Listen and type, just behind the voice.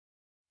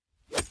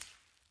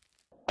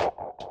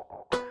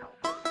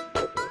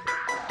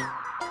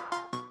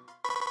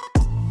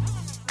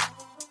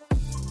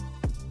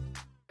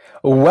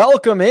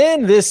Welcome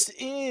in. This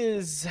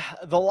is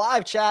the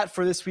live chat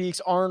for this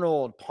week's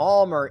Arnold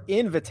Palmer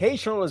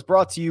Invitational. It is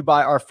brought to you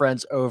by our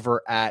friends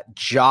over at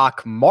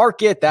Jock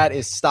Market. That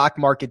is Stock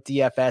Market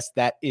DFS.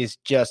 That is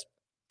just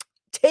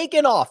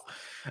taken off.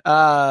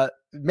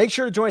 Make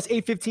sure to join us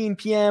 8:15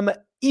 p.m.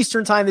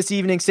 Eastern time this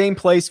evening, same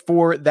place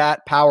for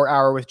that power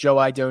hour with Joe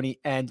Idoni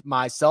and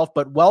myself.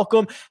 But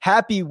welcome.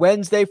 Happy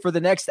Wednesday. For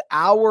the next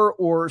hour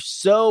or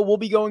so, we'll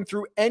be going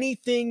through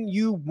anything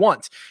you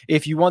want.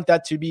 If you want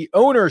that to be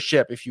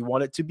ownership, if you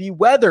want it to be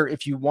weather,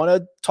 if you want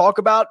to talk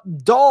about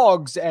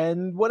dogs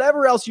and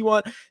whatever else you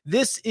want,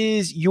 this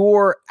is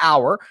your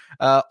hour.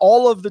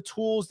 All of the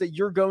tools that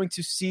you're going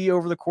to see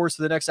over the course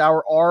of the next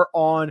hour are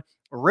on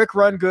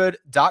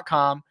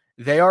rickrungood.com.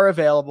 They are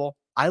available.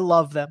 I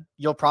love them.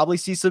 You'll probably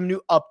see some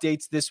new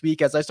updates this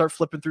week as I start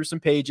flipping through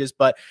some pages,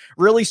 but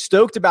really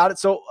stoked about it.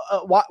 So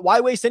why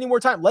waste any more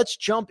time? Let's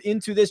jump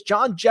into this.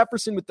 John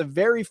Jefferson with the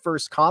very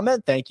first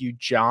comment. Thank you,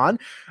 John.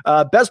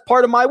 Best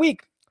part of my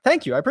week.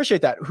 Thank you. I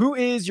appreciate that. Who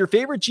is your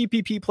favorite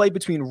GPP play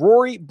between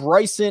Rory,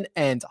 Bryson,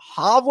 and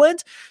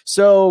Hovland?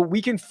 So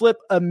we can flip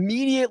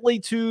immediately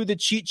to the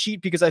cheat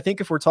sheet because I think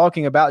if we're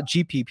talking about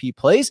GPP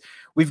plays,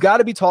 we've got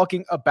to be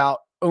talking about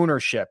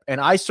ownership. And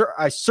I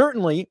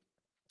certainly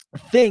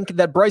think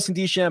that Bryson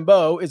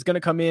DeChambeau is going to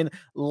come in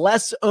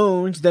less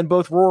owned than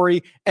both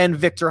Rory and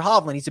Victor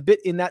Hovland. He's a bit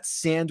in that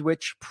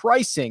sandwich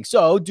pricing.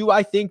 So do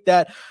I think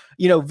that,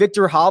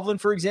 Victor Hovland,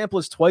 for example,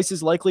 is twice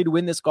as likely to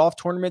win this golf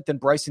tournament than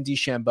Bryson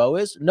DeChambeau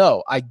is?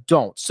 No, I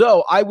don't.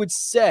 So I would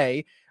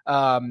say,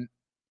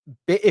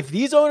 if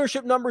these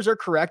ownership numbers are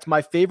correct,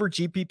 my favorite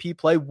GPP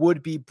play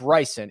would be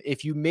Bryson.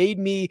 If you made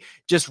me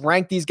just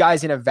rank these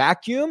guys in a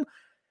vacuum,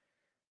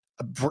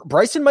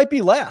 Bryson might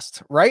be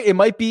last, right? It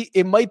might be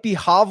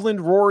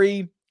Hovland,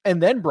 Rory,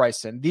 and then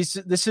Bryson. This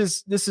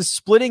is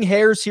splitting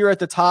hairs here at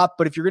the top,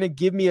 but if you're going to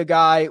give me a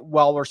guy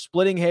while we're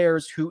splitting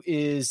hairs who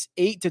is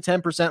 8 to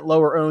 10%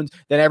 lower owned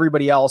than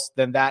everybody else,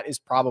 then that is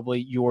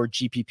probably your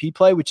GPP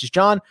play, which is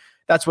John.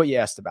 That's what you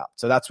asked about.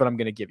 So that's what I'm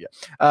going to give you.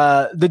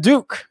 The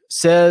Duke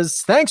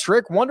says, thanks,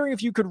 Rick. Wondering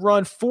if you could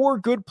run 4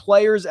 good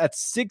players at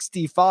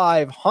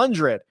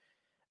 6,500.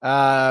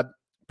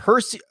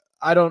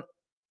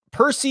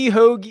 Percy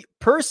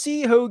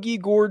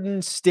Hoagie,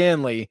 Gordon,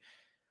 Stanley.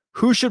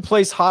 Who should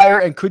place higher,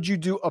 and could you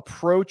do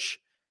approach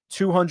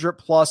 200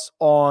 plus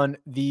on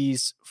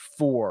these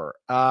 4?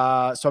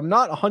 So I'm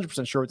not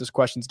 100% sure what this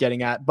question's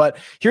getting at, but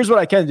here's what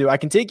I can do. I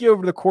can take you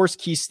over to the Course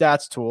Key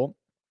Stats tool,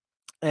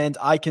 and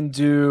I can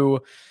do.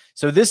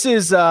 So this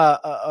is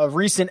a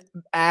recent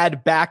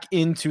add back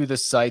into the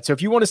site. So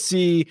if you want to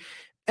see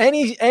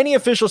any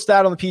official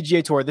stat on the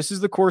PGA Tour, this is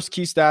the Course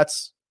Key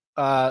Stats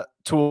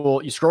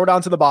tool. You scroll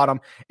down to the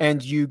bottom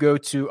and you go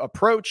to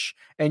approach,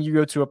 and you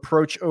go to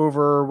approach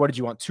over, what did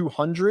you want?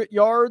 200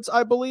 yards,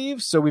 I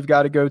believe. So we've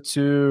got to go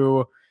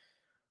to,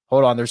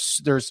 hold on.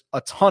 There's a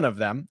ton of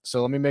them.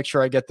 So let me make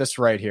sure I get this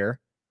right here.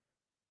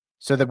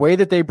 So the way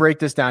that they break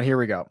this down, here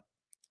we go.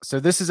 So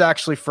this is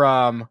actually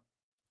from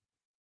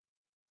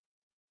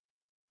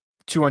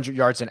 200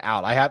 yards and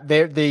out. I have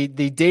the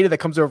data that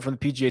comes over from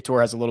the PGA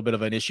Tour has a little bit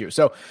of an issue.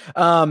 So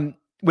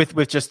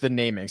with just the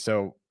naming.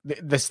 So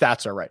the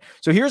stats are right.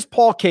 So here's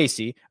Paul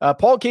Casey.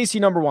 Paul Casey,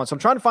 number 1. So I'm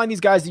trying to find these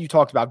guys that you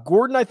talked about.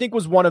 Gordon, I think,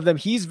 was one of them.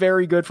 He's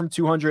very good from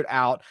 200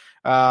 out.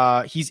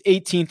 He's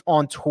 18th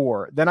on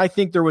tour. Then I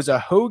think there was a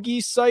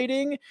Hoagie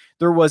sighting.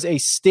 There was a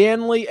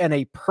Stanley and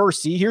a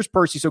Percy. Here's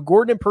Percy. So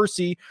Gordon and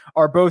Percy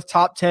are both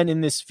top 10 in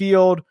this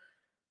field.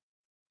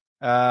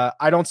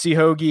 I don't see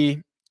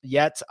Hoagie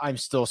yet. I'm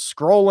still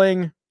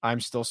scrolling. I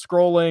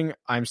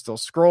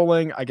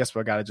guess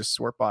we got to just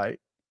sort by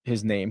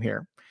his name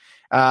here.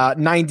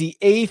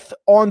 98th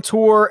on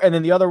tour. And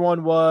then the other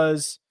one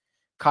was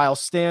Kyle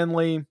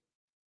Stanley,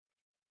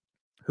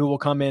 who will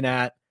come in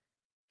at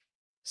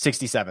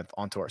 67th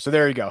on tour. So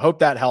there you go. Hope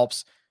that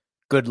helps.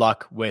 Good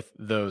luck with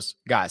those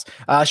guys.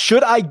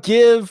 Should I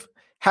give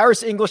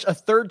Harris English a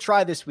third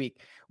try this week?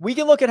 We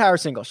can look at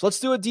Harris English. Let's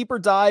do a deeper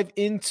dive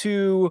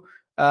into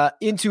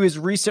his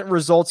recent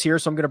results here.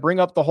 So I'm going to bring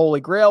up the Holy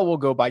Grail. We'll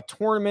go by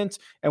tournament,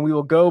 and we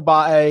will go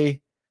by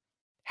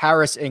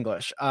Harris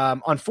English.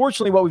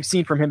 Unfortunately, what we've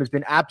seen from him has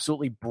been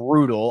absolutely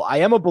brutal. I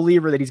am a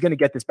believer that he's going to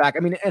get this back. I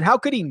mean, and how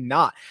could he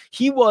not?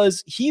 He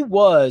was,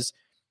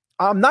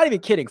 I'm not even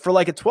kidding, for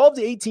like a 12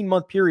 to 18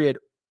 month period,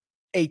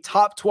 a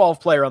top 12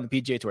 player on the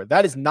PGA Tour.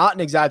 That is not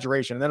an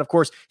exaggeration. And then, of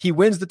course, he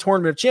wins the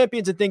Tournament of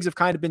Champions, and things have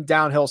kind of been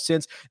downhill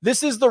since.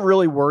 This is the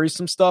really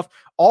worrisome stuff.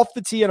 Off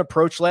the tee and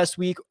approach last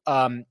week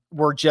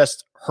were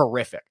just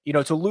horrific.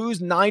 To lose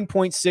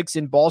 9.6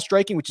 in ball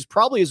striking, which is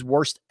probably his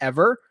worst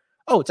ever.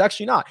 Oh, it's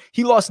actually not.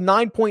 He lost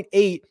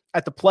 9.8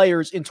 at the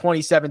Players in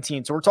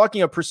 2017. So we're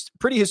talking a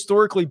pretty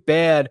historically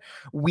bad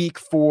week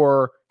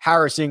for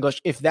Harris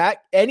English. If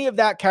any of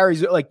that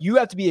carries, like, you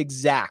have to be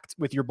exact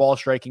with your ball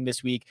striking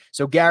this week.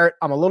 So Garrett,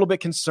 I'm a little bit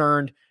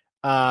concerned.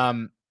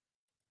 I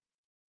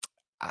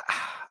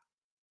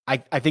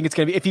think it's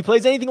going to be, if he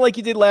plays anything like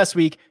he did last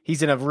week,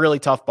 he's in a really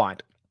tough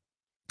bind.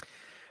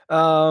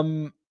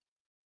 What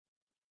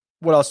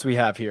else do we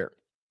have here?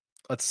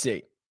 Let's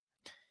see.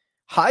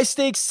 High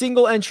stakes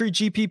single entry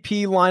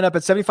GPP lineup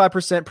at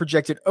 75%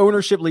 projected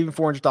ownership, leaving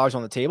 $400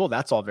 on the table.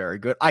 That's all very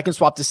good. I can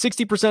swap to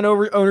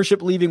 60%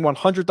 ownership, leaving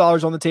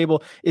 $100 on the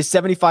table. Is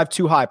 75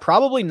 too high?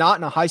 Probably not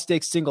in a high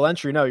stakes single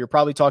entry. No, you're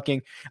probably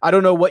talking, I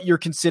don't know what you're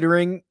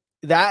considering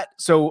that.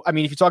 So, I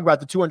mean, if you talk about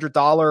the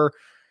 $200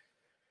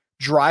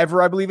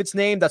 driver, I believe it's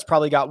named, that's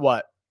probably got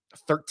what,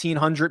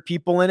 1,300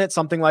 people in it,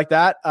 something like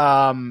that.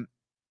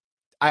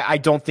 I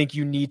don't think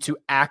you need to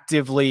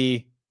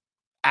actively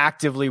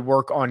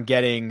work on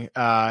getting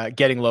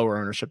lower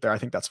ownership there. I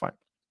think that's fine.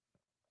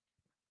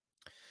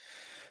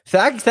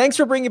 Thanks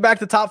for bringing back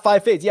the top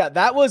 5 fades. Yeah,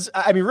 that was,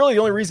 I mean, really the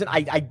only reason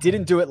I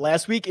didn't do it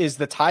last week is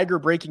the Tiger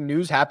breaking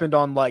news happened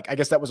on, like, I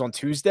guess that was on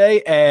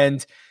Tuesday,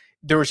 and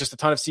there was just a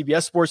ton of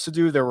CBS sports to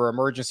do. There were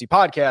emergency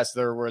podcasts.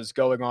 There was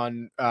going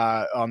on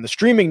the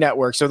streaming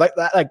network. So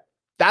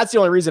that's the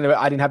only reason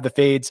I didn't have the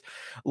fades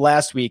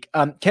last week.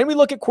 Can we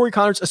look at Corey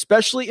Conners,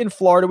 especially in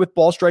Florida with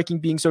ball striking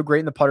being so great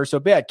and the putter so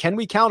bad? Can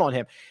we count on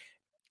him?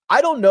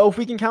 I don't know if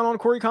we can count on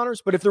Corey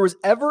Conners, but if there was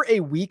ever a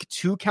week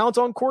to count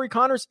on Corey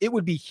Conners, it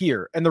would be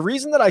here. And the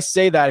reason that I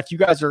say that, if you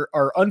guys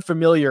are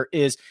unfamiliar,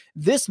 is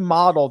this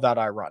model that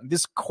I run,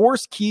 this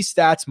course key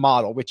stats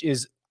model, which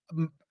is,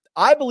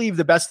 I believe,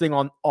 the best thing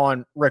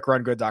on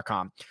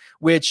rickrungood.com,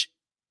 which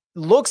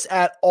looks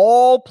at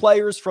all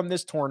players from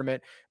this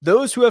tournament,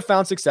 those who have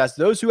found success,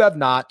 those who have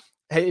not.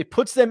 It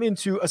puts them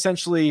into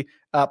essentially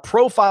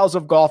profiles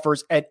of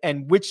golfers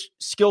and which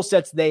skill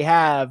sets they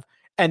have.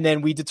 And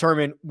then we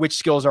determine which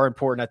skills are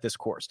important at this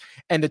course.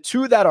 And the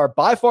two that are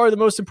by far the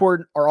most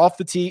important are off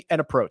the tee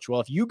and approach.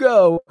 Well, if you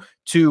go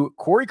to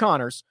Corey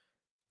Conners,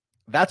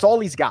 that's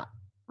all he's got,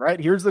 right?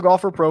 Here's the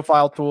golfer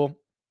profile tool,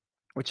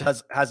 which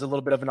has a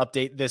little bit of an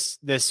update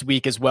this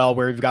week as well,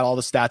 where we've got all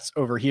the stats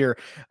over here.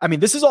 I mean,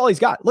 this is all he's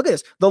got. Look at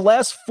this. The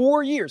last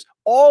 4 years,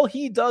 all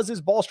he does is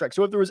ball strike.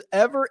 So if there was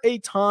ever a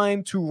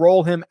time to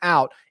roll him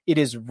out, it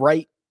is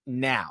right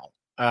now.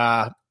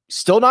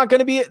 Still not going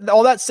to be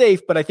all that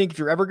safe, but I think if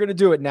you're ever going to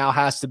do it, now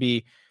has to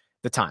be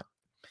the time.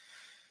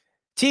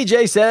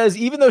 TJ says,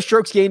 even though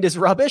strokes gained is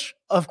rubbish,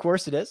 of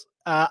course it is.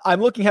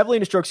 I'm looking heavily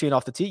into strokes gained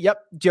off the tee. Yep.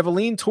 Do you have a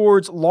lean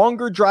towards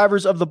longer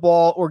drivers of the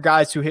ball or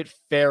guys who hit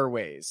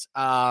fairways?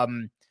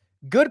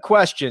 Good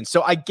question.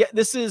 So I get,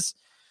 this is,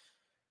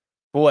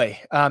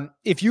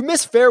 if you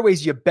miss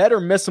fairways, you better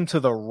miss them to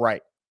the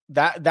right.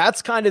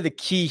 That's kind of the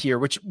key here,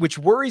 which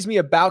worries me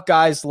about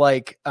guys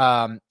like,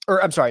 I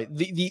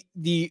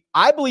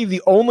believe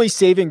the only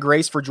saving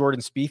grace for Jordan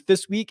Spieth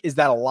this week is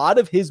that a lot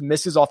of his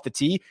misses off the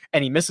tee,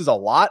 and he misses a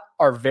lot,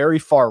 are very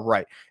far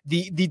right.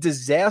 The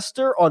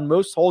disaster on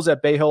most holes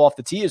at Bay Hill off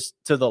the tee is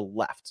to the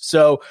left.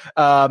 So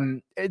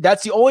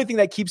that's the only thing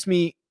that keeps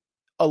me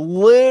a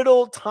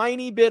little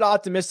tiny bit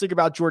optimistic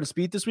about Jordan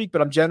Spieth this week,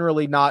 but I'm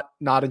generally not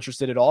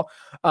interested at all.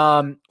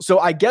 So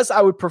I guess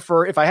I would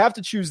prefer, if I have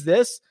to choose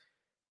this,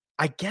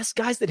 I guess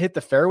guys that hit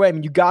the fairway. I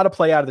mean, you got to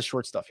play out of the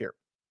short stuff here.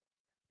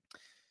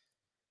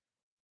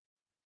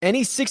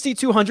 Any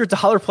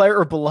 $6,200 player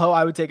or below,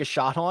 I would take a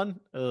shot on.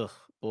 Ugh,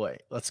 boy,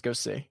 let's go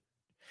see.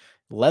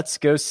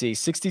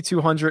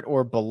 6,200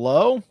 or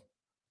below.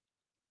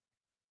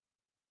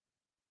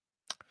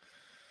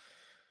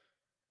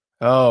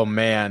 Oh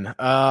man.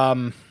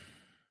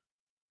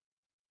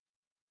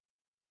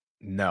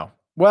 No.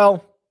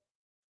 Well,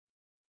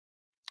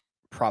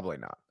 probably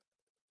not.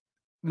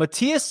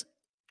 Matthias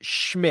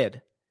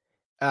Schmid.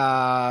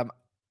 Mark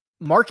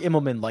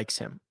Immelman likes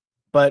him,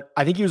 but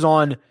I think he was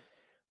on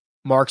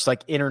Mark's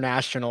like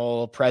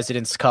international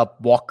President's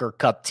Cup, Walker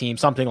Cup team,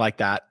 something like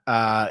that.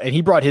 And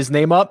he brought his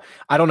name up.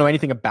 I don't know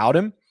anything about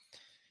him.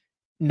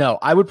 No,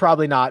 I would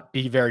probably not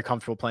be very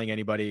comfortable playing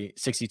anybody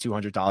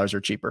 $6,200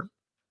 or cheaper.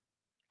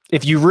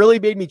 If you really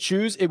made me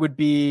choose, it would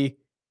be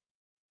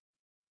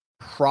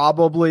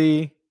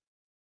probably,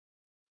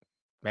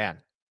 man,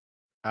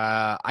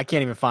 I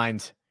can't even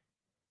find,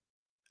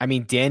 I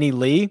mean, Danny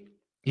Lee,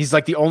 he's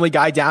like the only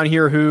guy down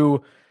here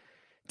who,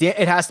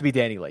 it has to be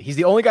Danny Lee. He's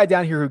the only guy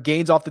down here who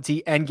gains off the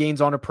tee and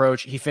gains on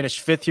approach. He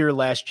finished 5th here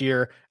last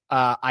year.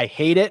 I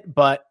hate it,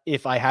 but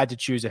if I had to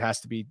choose, it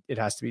has to be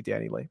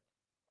Danny Lee.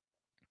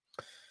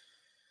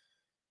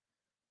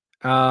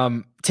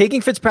 Taking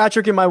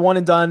Fitzpatrick in my one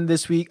and done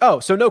this week. Oh,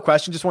 so no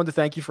question. Just wanted to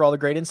thank you for all the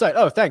great insight.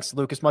 Oh, thanks,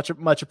 Lucas.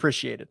 Much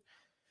appreciated.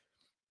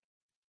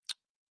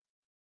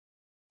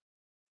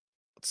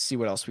 Let's see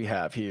what else we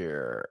have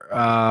here.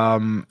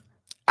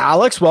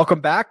 Alex,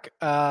 welcome back.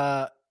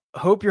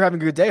 Hope you're having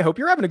a good day. Hope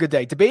you're having a good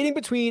day. Debating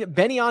between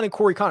Ben An and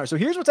Corey Conners. So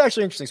here's what's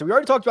actually interesting. So we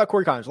already talked about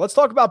Corey Conners. Let's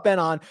talk about Ben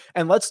An,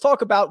 and let's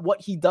talk about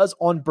what he does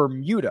on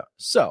Bermuda.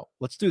 So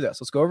let's do this.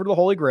 Let's go over to the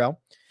Holy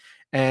Grail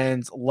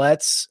and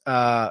let's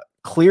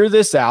clear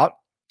this out,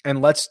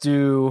 and let's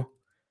do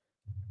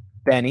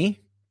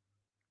Benny.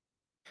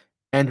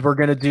 And we're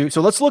going to do, so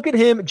let's look at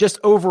him just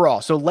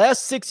overall. So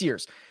last 6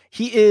 years,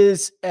 he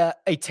is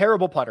a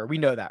terrible putter. We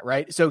know that,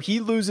 right? So he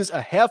loses a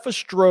half a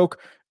stroke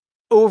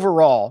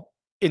overall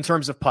in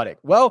terms of putting.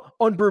 Well,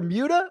 on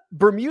Bermuda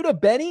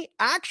Benny,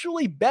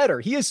 actually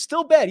better. He is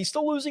still bad. He's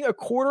still losing a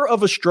quarter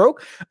of a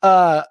stroke.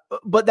 But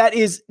that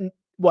is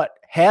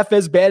half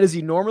as bad as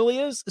he normally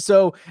is.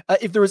 So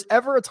if there was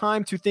ever a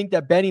time to think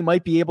that Benny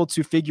might be able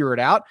to figure it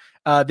out,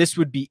 this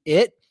would be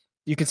it.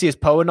 You can see his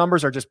POA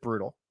numbers are just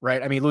brutal,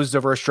 right? I mean, he loses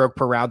over a stroke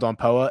per round on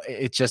POA.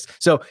 It's just,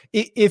 so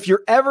if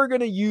you're ever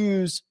going to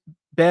use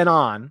Ben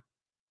on,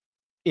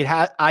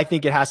 I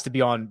think it has to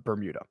be on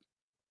Bermuda.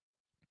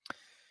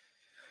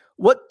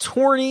 What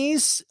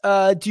tourneys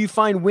do you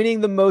find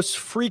winning the most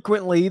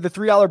frequently? The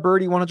 $3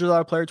 birdie,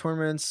 $100 player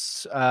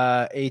tournaments,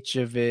 each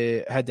of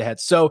it head to head.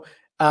 So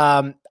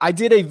I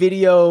did a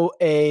video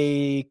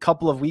a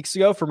couple of weeks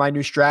ago for my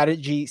new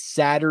strategy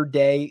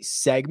Saturday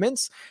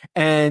segments,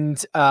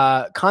 and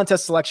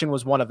contest selection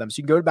was one of them. So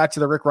you can go back to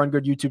the Rick Run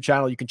Good YouTube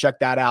channel. You can check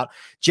that out.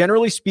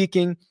 Generally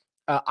speaking,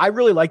 I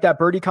really like that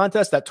birdie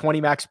contest, that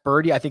 20 max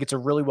birdie. I think it's a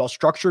really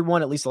well-structured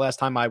one, at least the last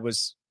time I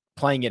was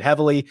playing it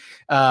heavily.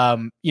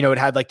 It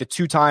had like the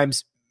 2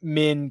 times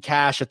min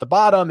cash at the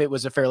bottom. It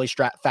was a fairly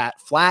fat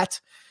flat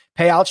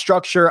payout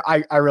structure.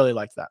 I really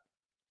liked that.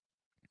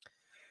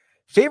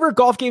 Favorite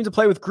golf game to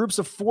play with groups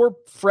of 4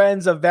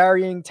 friends of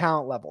varying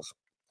talent levels.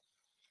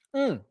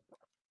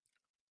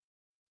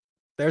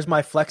 There's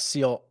my Flex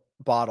Seal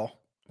bottle.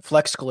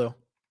 Flex Glue.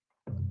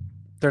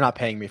 They're not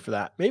paying me for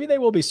that. Maybe they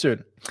will be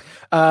soon.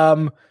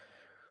 So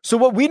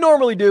what we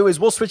normally do is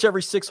we'll switch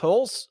every 6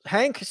 holes,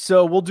 Hank.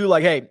 So we'll do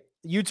like, hey,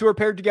 you two are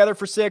paired together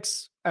for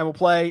 6 and we'll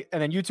play.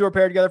 And then you two are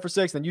paired together for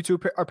 6. Then you two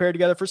are paired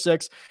together for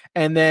 6.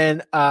 And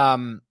then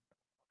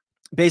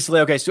basically,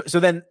 okay. So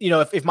then,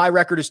 if my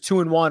record is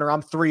 2-1 or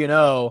I'm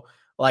 3-0,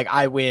 like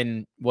I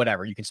win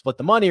whatever. You can split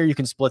the money or you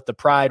can split the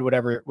pride,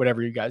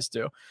 whatever you guys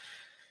do.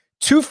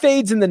 2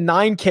 fades in the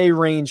 9K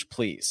range,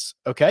 please.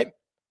 Okay.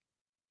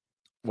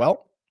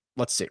 Well,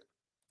 let's see.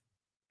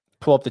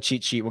 Pull up the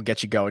cheat sheet. We'll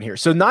get you going here.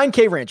 So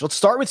 9K range. Let's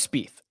start with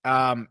Spieth.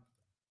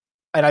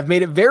 And I've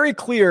made it very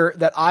clear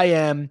that I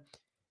am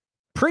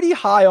pretty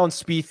high on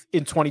Spieth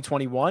in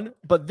 2021,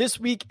 but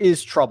this week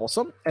is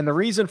troublesome. And the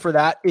reason for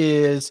that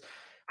is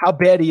how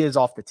bad he is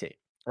off the tee,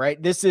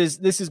 right? This is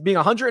being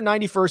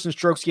 191st in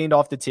strokes gained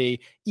off the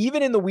tee.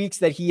 Even in the weeks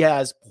that he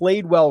has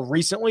played well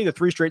recently, the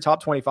 3 straight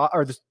top 25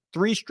 or the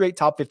 3 straight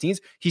top 15s,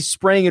 he's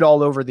spraying it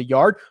all over the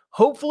yard.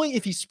 Hopefully,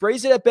 if he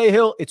sprays it at Bay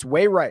Hill, it's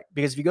way right,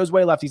 because if he goes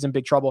way left, he's in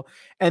big trouble.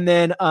 And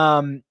then,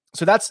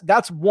 so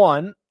that's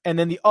one. And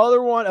then the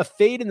other one, a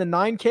fade in the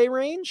 9K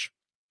range.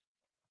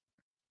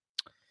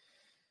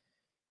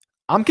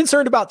 I'm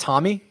concerned about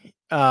Tommy.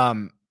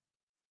 I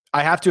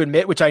have to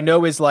admit, which I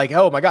know is like,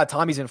 oh my God,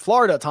 Tommy's in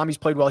Florida. Tommy's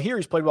played well here.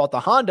 He's played well at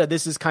the Honda.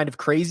 This is kind of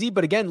crazy.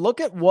 But again,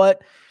 look at where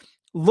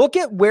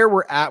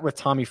we're at with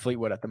Tommy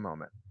Fleetwood at the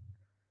moment.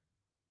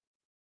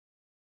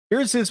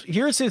 Here's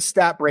his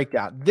stat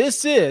breakdown.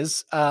 This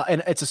is,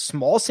 and it's a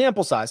small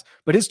sample size,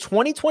 but his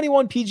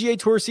 2021 PGA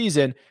Tour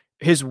season,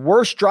 his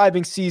worst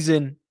driving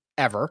season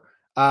ever.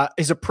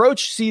 His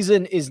approach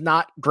season is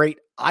not great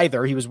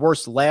either. He was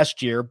worse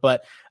last year,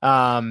 but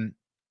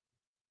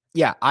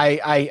yeah,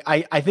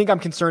 I think I'm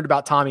concerned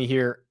about Tommy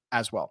here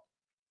as well.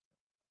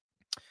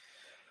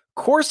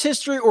 Course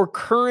history or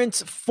current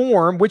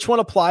form, which one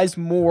applies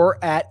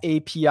more at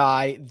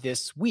API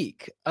this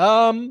week?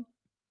 I'm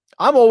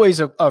always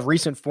a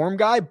recent form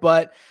guy,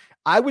 but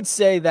I would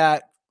say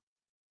that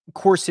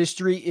course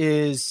history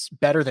is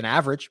better than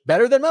average,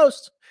 better than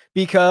most,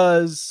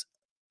 because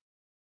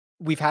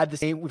we've had the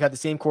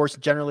same course,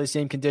 generally the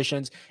same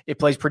conditions. It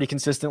plays pretty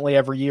consistently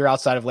every year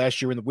outside of last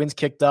year when the winds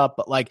kicked up.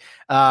 But like,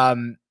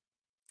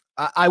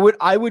 I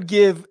would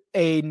give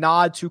a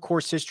nod to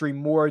course history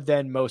more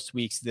than most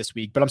weeks this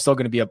week, but I'm still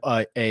going to be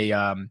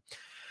a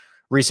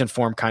recent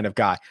form kind of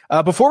guy.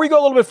 Before we go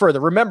a little bit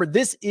further, remember,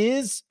 this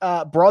is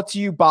brought to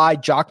you by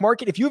Jock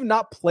Market. If you have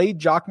not played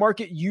Jock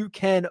Market, you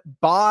can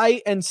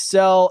buy and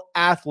sell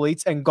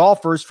athletes and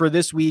golfers for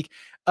this week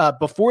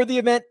before the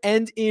event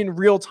and in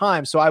real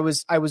time. So I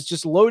was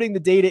just loading the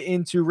data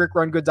into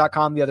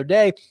rickrungood.com the other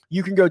day.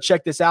 You can go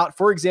check this out.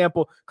 For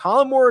example,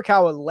 Colin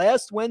Morikawa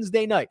last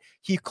Wednesday night,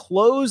 he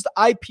closed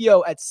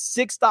IPO at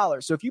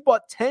 $6. So if you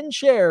bought 10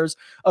 shares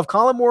of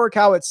Colin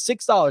Morikawa at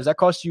 $6, that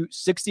cost you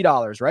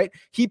 $60, right?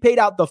 He paid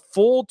out the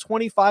full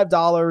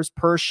 $25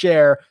 per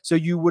share. So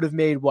you would have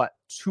made what?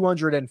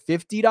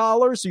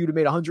 $250. So you'd have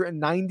made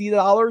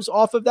 $190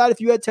 off of that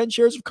if you had 10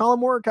 shares of Colin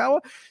Morikawa.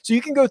 So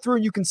you can go through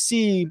and you can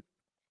see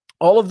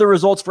all of the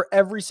results for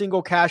every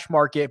single cash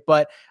market.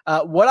 But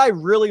what I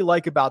really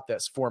like about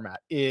this format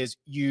is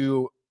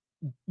you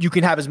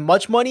can have as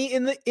much money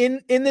in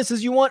this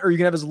as you want, or you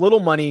can have as little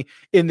money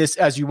in this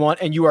as you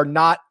want, and you are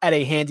not at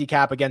a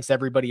handicap against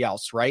everybody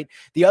else, right?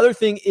 The other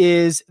thing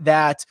is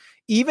that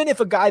even if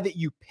a guy that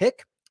you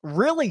pick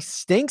really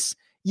stinks,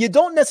 you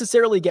don't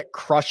necessarily get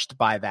crushed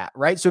by that,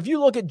 right? So if you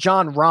look at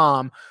Jon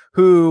Rahm,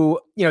 who,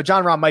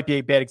 Jon Rahm might be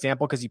a bad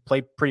example because he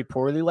played pretty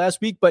poorly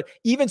last week, but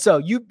even so,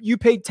 you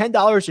paid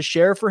 $10 a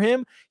share for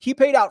him. He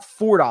paid out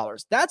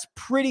 $4. That's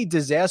pretty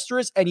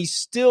disastrous. And he's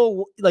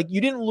still, like, you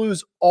didn't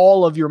lose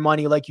all of your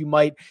money like you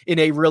might in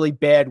a really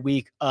bad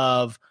week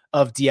of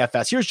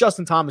DFS. Here's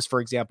Justin Thomas, for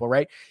example,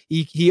 right?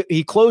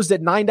 He closed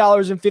at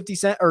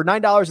 $9.50 or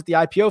 $9 at the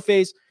IPO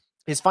phase.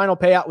 His final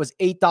payout was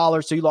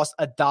 $8, so he lost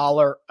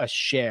 $1 a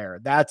share.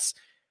 That's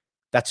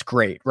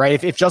great,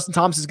 right? If Justin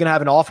Thomas is going to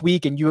have an off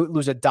week and you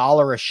lose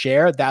 $1 a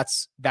share,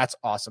 that's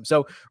awesome.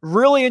 So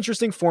really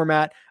interesting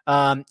format.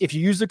 If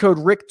you use the code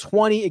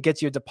RICK20, it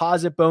gets you a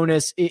deposit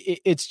bonus.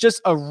 It's just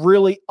a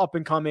really up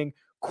and coming,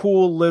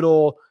 cool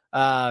little.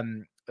 I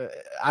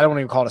don't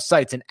even call it a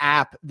site. It's an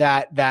app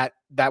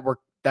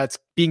that's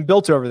being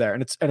built over there,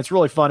 and it's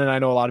really fun. And I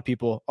know a lot of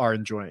people are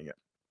enjoying it.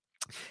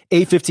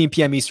 8:15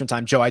 p.m. Eastern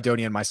time. Joe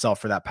Idoni and myself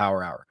for that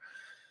power hour.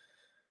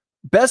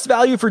 Best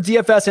value for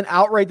DFS and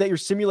outright that your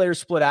simulator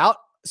spit out.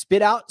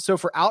 So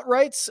for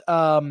outrights,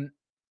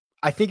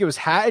 I think it was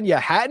Hatton. Yeah,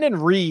 Hatton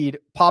and Reed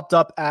popped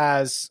up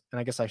as,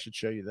 and I guess I should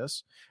show you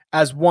this,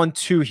 as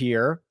 1-2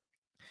 here.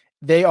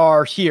 They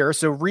are here.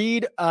 So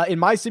Reed, in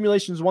my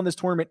simulations, won this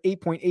tournament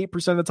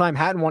 8.8% of the time.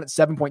 Hatton won it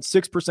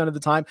 7.6% of the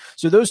time.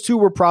 So those two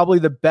were probably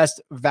the best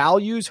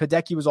values.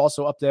 Hideki was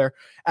also up there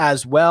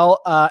as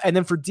well. And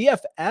then for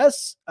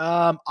DFS,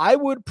 I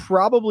would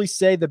probably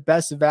say the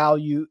best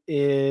value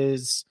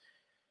is,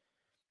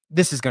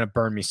 this is going to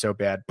burn me so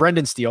bad,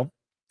 Brendan Steele.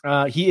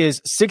 He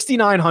is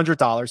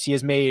 $6,900. He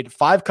has made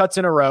 5 cuts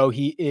in a row.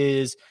 He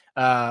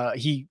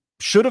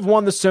should have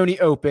won the Sony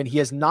Open. He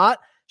has not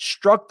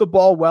struck the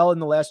ball well in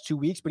the last 2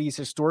 weeks, but he's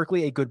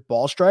historically a good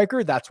ball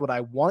striker. That's what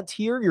I want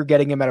here. You're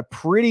getting him at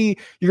you're going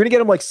to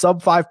get him like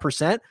sub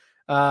 5%.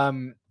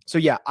 So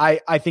yeah,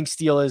 I think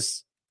Steele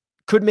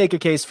could make a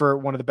case for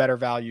one of the better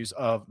values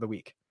of the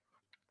week.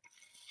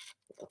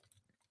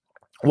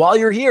 While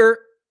you're here,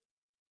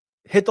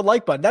 hit the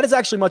like button. That is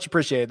actually much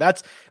appreciated.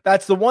 That's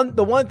the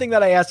one thing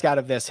that I ask out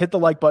of this. Hit the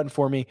like button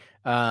for me.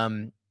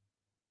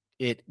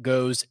 It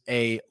goes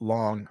a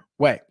long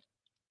way.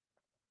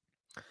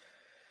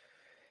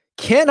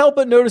 Can't help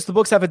but notice the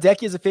books have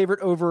Hideki as a favorite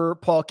over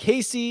Paul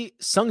Casey,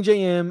 Sung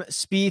J M,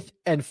 Spieth,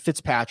 and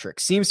Fitzpatrick.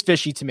 Seems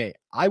fishy to me.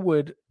 I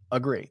would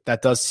agree.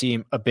 That does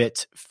seem a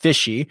bit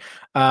fishy.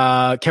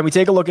 Can we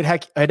take a look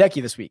at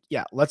Hideki this week?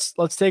 Yeah, let's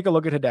take a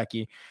look at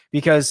Hideki,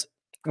 because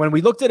when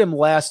we looked at him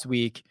last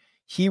week,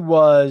 he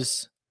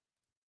was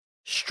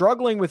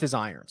struggling with his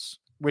irons,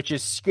 which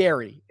is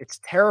scary. It's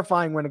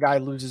terrifying when a guy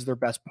loses their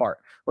best part.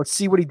 Let's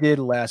see what he did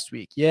last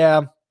week.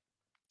 Yeah,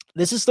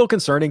 this is still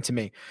concerning to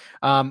me.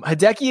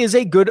 Hideki is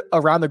a good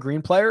around the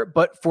green player,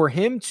 but for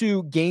him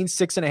to gain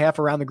 6.5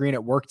 around the green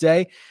at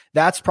workday,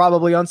 that's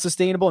probably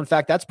unsustainable. In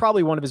fact, that's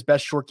probably one of his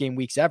best short game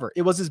weeks ever.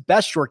 It was his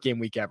best short game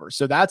week ever.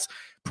 So that's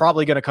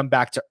probably going to come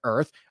back to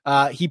earth.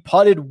 He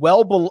putted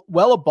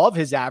well above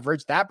his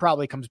average. That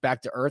probably comes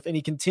back to earth. And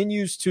he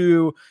continues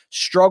to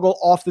struggle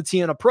off the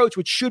tee and approach,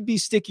 which should be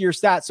stickier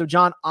stats. So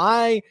John,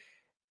 I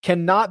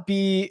cannot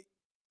be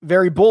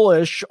very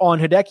bullish on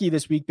Hideki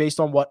this week based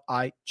on what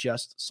I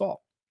just saw.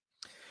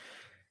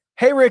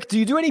 Hey, Rick, do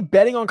you do any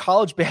betting on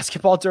college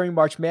basketball during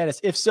March Madness?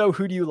 If so,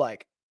 who do you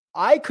like?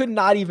 I could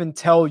not even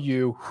tell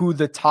you who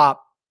the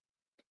top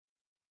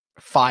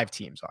 5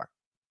 teams are.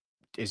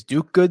 Is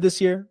Duke good this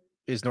year?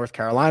 Is North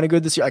Carolina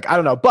good this year? I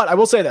don't know, but I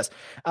will say this.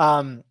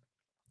 There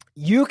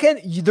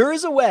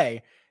is a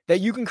way that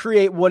you can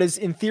create what is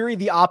in theory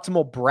the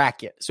optimal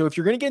bracket. So if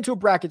you're going to get into a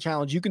bracket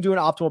challenge, you can do an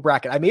optimal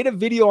bracket. I made a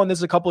video on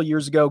this a couple of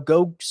years ago.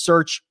 Go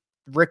search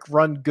Rick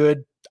Run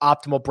Good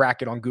optimal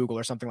bracket on Google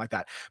or something like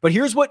that. But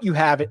here's what you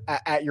have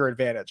at your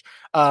advantage.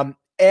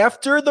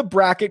 After the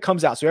bracket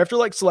comes out, so after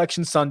like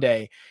Selection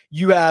Sunday,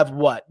 you have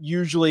what?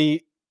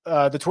 Usually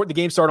the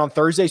games start on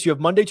Thursday. So you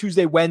have Monday,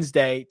 Tuesday,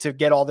 Wednesday to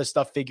get all this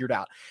stuff figured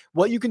out.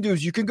 What you can do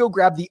is you can go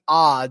grab the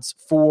odds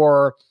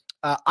for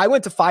I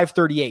went to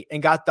 538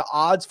 and got the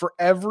odds for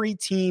every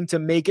team to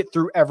make it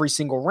through every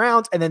single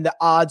round, and then the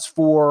odds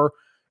for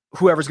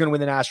whoever's going to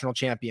win the national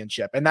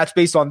championship. And that's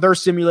based on their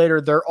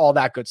simulator, all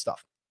that good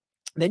stuff.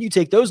 Then you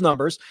take those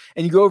numbers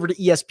and you go over to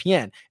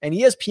ESPN, and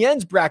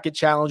ESPN's bracket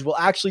challenge will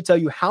actually tell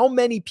you how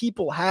many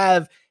people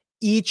have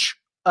each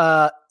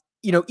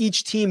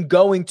team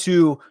going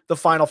to the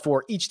Final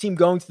Four, each team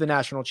going to the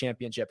national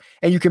championship.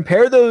 And you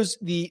compare those,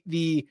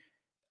 the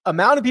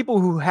amount of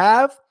people who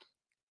have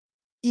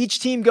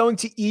each team going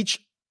to each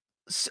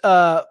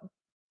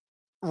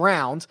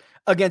round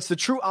against the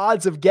true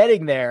odds of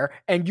getting there,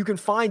 and you can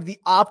find the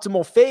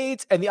optimal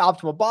fades and the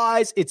optimal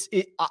buys.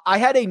 I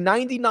had a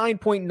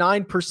 99.9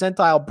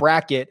 percentile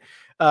bracket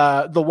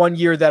the one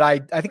year that I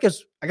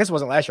guess it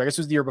wasn't last year. I guess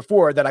it was the year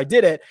before that I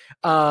did it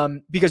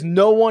because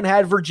no one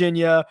had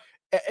Virginia.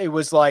 It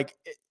was like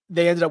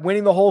they ended up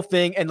winning the whole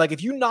thing. And like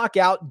if you knock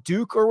out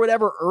Duke or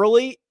whatever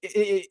early,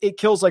 it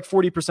kills like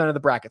 40% of the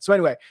bracket. So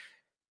anyway,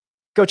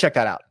 go check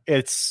that out.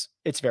 It's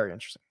very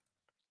interesting.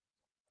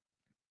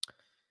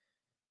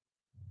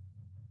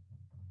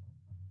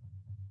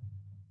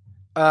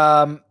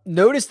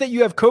 Notice that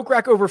you have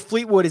Kokrak over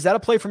Fleetwood. Is that a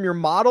play from your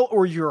model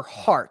or your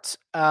heart?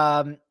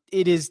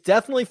 It is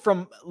definitely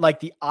from like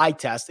the eye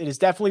test. It is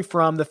definitely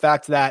from the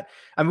fact that,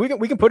 I mean,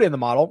 we can put it in the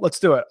model. Let's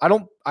do it. I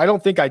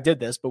don't think I did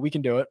this, but we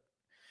can do it.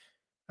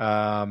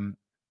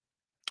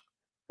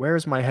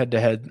 Where's my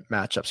head-to-head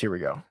matchups? Here we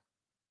go.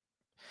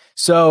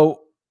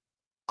 So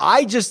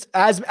I just,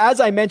 as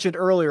I mentioned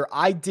earlier,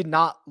 I did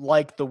not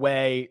like the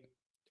way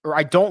or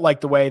I don't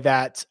like the way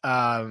that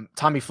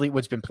Tommy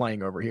Fleetwood's been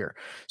playing over here.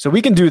 So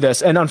we can do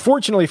this. And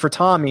unfortunately for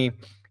Tommy,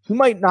 he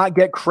might not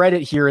get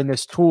credit here in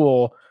this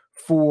tool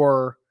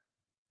for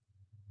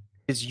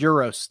his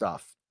Euro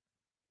stuff.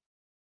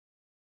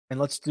 And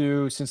let's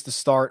do since the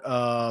start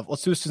of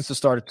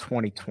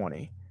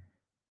 2020.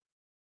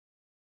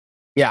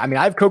 Yeah, I mean,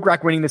 I have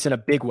Kokrak winning this in a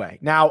big way.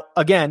 Now,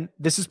 again,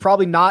 this is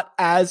probably not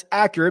as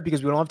accurate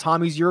because we don't have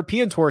Tommy's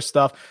European Tour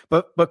stuff,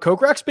 but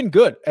Kokrak's been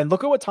good. And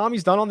look at what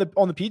Tommy's done on the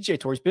PGA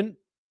Tour. He's been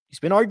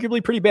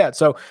arguably pretty bad.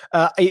 So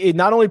it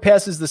not only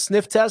passes the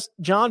sniff test,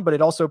 John, but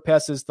it also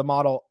passes the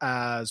model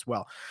as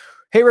well.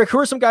 Hey, Rick, who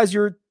are some guys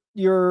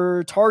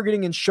you're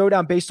targeting in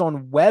Showdown based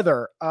on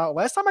weather?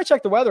 Last time I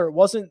checked the weather, it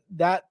wasn't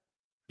that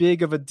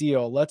big of a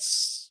deal. Let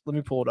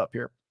me pull it up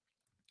here.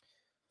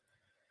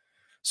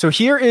 So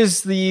here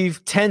is the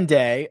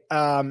 10-day.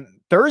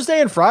 Thursday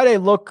and Friday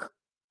look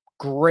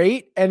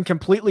great and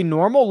completely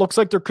normal. Looks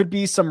like there could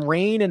be some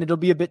rain and it'll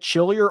be a bit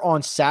chillier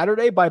on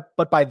Saturday. But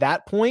by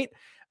that point,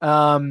 we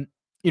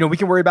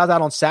can worry about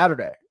that on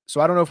Saturday.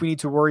 So I don't know if we need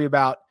to worry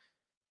about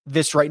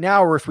this right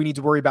now or if we need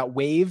to worry about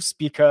waves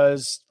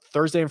because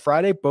Thursday and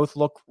Friday both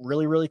look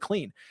really, really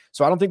clean.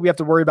 So I don't think we have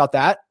to worry about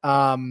that.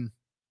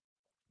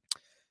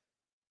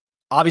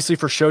 Obviously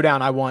for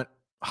Showdown, I want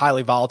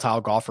highly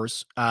volatile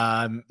golfers.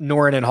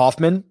 Noren and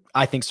Hoffman,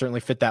 I think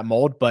certainly fit that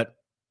mold, but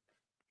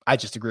I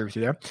just agree with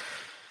you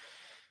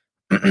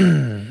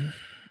there.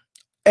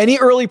 Any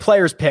early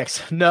players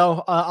picks?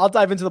 No, I'll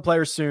dive into the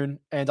players soon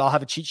and I'll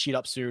have a cheat sheet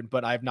up soon,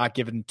 but I've not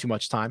given too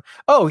much time.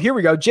 Oh, here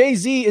we go.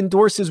 Jay-Z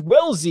endorses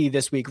Will Z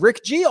this week.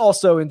 Rick G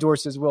also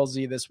endorses Will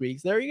Z this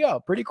week. There you go.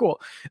 Pretty cool.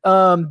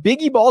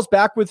 Biggie Ball's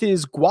back with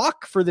his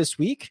guac for this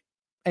week.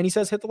 And he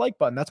says, hit the like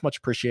button. That's much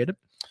appreciated.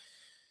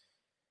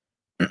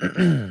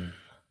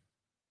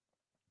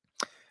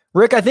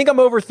 Rick, I think I'm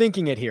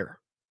overthinking it here.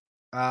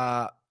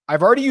 I've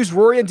already used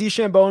Rory and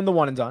DeChambeau in the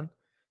one and done.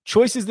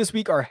 Choices this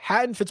week are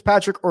Hatton,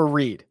 Fitzpatrick, or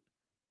Reed.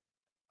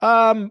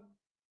 I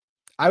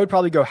would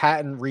probably go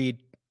Hatton, Reed,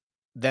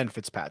 then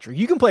Fitzpatrick.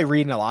 You can play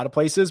Reed in a lot of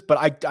places,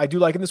 but I do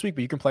like him this week,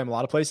 but you can play him a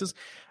lot of places.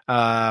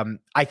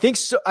 I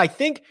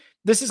think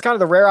this is kind of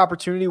the rare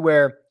opportunity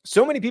where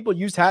so many people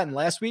used Hatton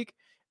last week.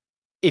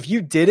 If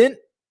you didn't,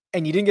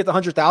 and you didn't get the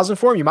 100,000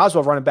 for him, you might as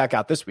well run him back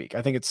out this week.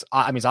 I think it's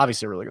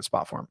obviously a really good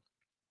spot for him.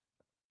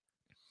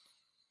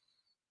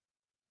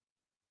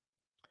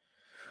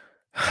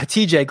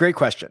 TJ, great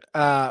question.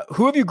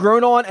 Who have you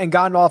grown on and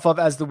gotten off of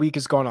as the week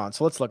has gone on?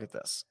 So let's look at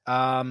this.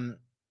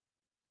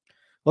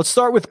 Let's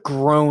start with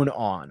grown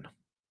on.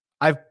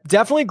 I've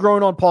definitely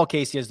grown on Paul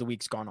Casey as the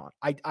week's gone on.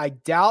 I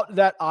doubt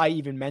that I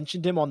even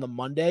mentioned him on the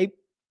Monday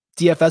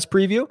DFS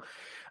preview.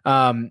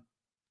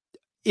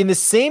 In the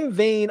same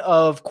vein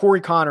of Corey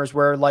Connors,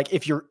 where like,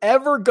 if you're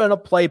ever going to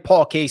play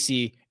Paul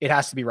Casey, it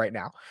has to be right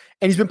now.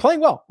 And he's been playing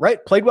well, right?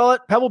 Played well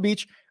at Pebble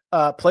Beach,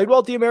 played well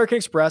at the American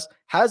Express,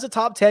 has a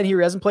top 10 here.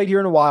 He hasn't played here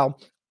in a while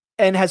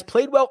and has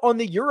played well on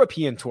the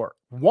European Tour.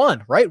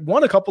 Won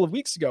a couple of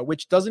weeks ago,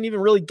 which doesn't even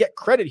really get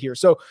credit here.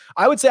 So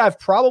I would say I've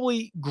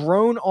probably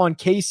grown on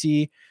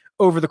Casey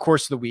over the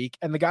course of the week.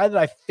 And the guy that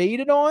I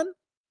faded on,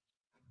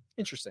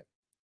 interesting.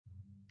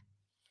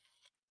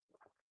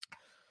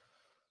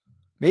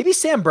 Maybe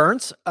Sam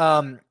Burns.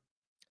 And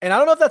I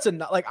don't know if that's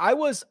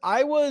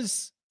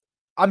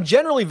I'm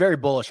generally very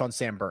bullish on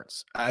Sam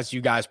Burns, as you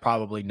guys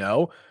probably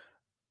know.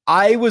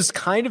 I was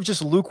kind of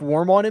just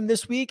lukewarm on him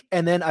this week.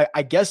 And then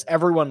I guess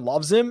everyone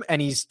loves him and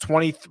he's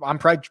 20. I'm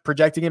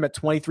projecting him at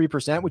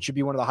 23%, which should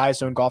be one of the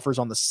highest owned golfers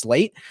on the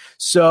slate.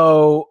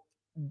 So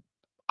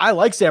I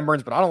like Sam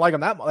Burns, but I don't like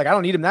him that much. Like, I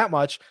don't need him that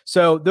much.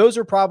 So those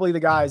are probably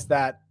the guys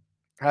that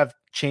have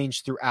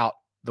changed throughout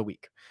the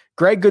week.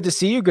 Greg, good to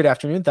see you. Good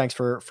afternoon. Thanks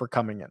for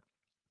coming in.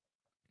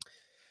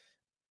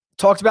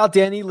 Talked about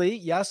Danny Lee.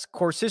 Yes.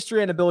 Course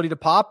history and ability to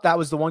pop. That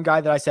was the one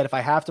guy that I said, if I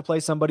have to play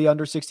somebody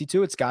under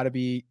 62, it's gotta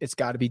be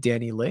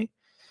Danny Lee.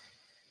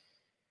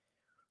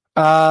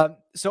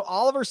 So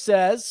Oliver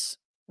says,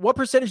 what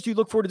percentage do you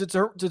look for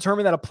to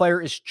determine that a player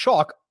is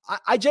chalk?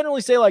 I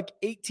generally say like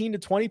 18 to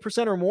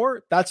 20% or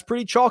more. That's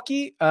pretty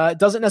chalky. It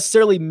doesn't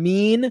necessarily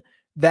mean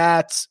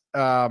that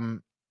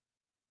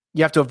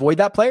you have to avoid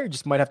that player. You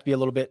just might have to be a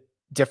little bit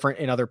different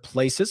in other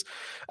places.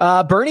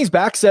 Bernie's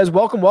back, says,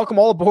 welcome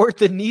all aboard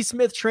the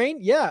Neesmith train.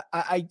 Yeah,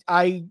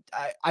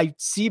 I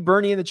see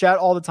Bernie in the chat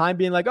all the time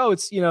being like, oh,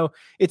 it's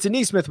a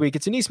Neesmith week.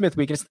 It's a Neesmith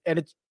week.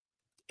 And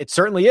it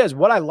certainly is.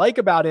 What I like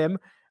about him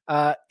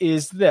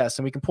is this,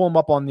 and we can pull him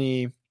up on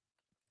the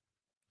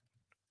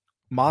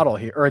model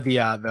here, or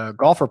the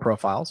golfer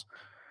profiles.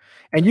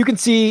 And you can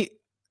see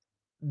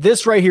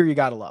this right here. You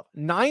got to love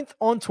 9th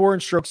on tour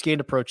and strokes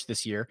gained approach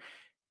this year,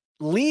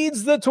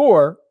 leads the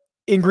tour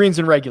in greens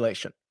and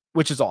regulation,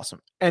 which is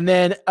awesome. And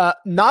then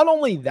not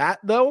only that,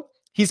 though,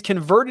 he's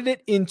converted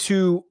it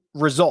into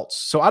results.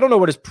 So I don't know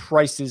what his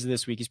price is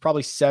this week. He's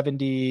probably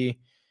 70.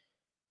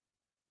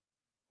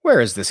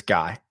 Where is this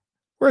guy?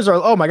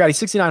 Oh my God, he's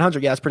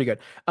 6,900. Yeah, that's pretty good.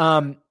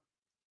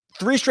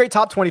 3 straight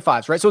top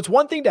 25s, right? So it's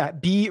one thing to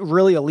be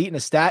really elite in a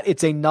stat.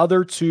 It's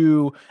another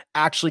to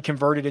actually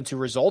convert it into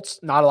results.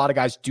 Not a lot of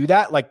guys do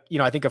that. Like,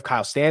 I think of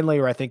Kyle Stanley,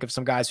 or I think of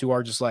some guys who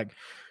are just like,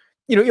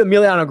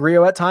 Emiliano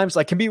Grillo at times,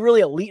 like, can be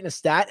really elite in a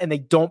stat and they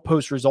don't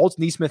post results.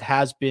 Neesmith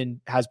has been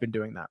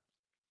doing that.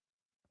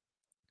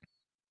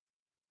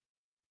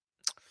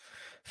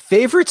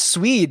 Favorite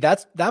Swede?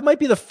 That might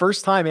be the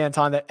first time,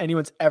 Anton, that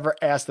anyone's ever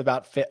asked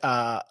about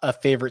a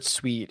favorite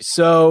Swede.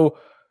 So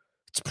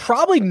it's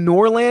probably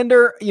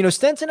Norlander.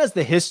 Stenson has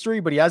the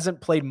history, but he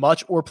hasn't played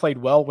much or played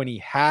well when he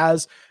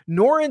has.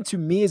 Noren, to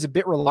me, is a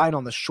bit reliant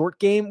on the short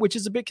game, which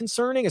is a bit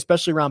concerning,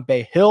 especially around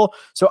Bay Hill.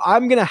 So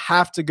I'm going to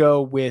have to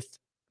go with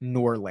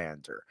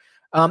Norlander.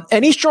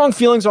 Any strong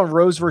feelings on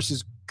Rose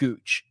versus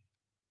Gooch?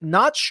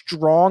 Not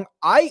strong.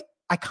 I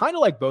kind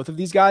of like both of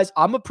these guys.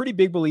 I'm a pretty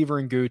big believer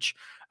in Gooch.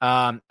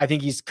 I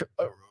think he's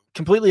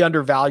completely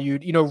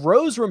undervalued.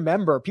 Rose,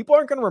 people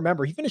aren't going to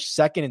remember. He finished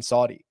second in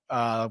Saudi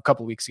a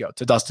couple of weeks ago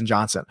to Dustin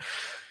Johnson.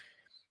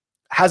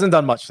 Hasn't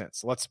done much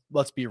since.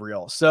 Let's be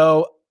real.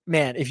 So,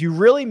 man, if you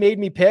really made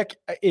me pick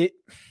it,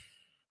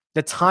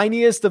 the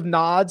tiniest of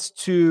nods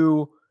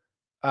to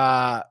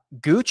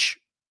Gooch,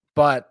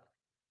 but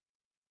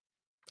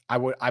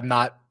I'm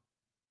not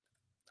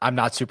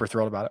super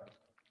thrilled about it.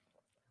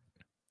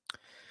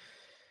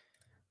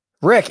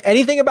 Rick,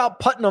 anything about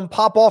Putnam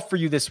pop off for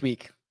you this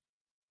week?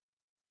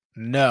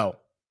 No.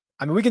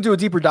 I mean, we can do a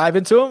deeper dive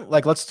into him.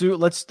 Like, let's do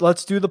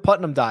the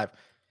Putnam dive.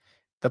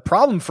 The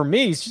problem for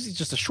me is he's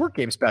just a short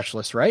game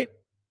specialist, right?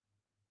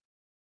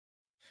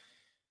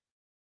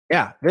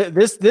 Yeah,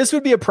 this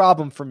would be a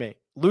problem for me.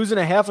 Losing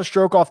a half a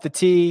stroke off the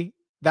tee,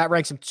 that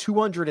ranks him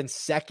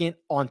 202nd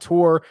on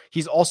tour.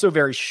 He's also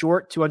very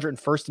short,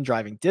 201st in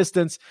driving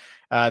distance.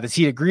 The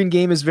tee to green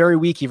game is very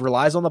weak. He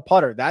relies on the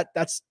putter.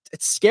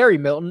 It's scary,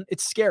 Milton.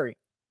 It's scary.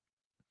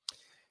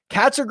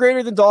 Cats are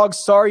greater than dogs.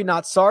 Sorry,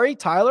 not sorry.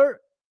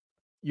 Tyler,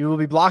 you will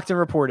be blocked and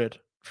reported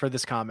for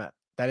this comment.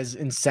 That is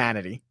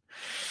insanity.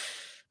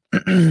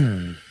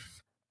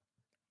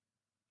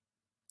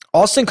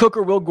 Austin Cook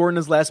or Will Gordon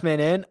is last man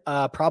in.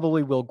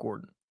 Probably Will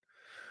Gordon.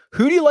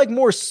 Who do you like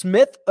more,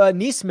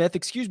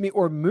 Neesmith,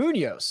 or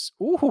Munoz?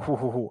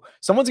 Ooh,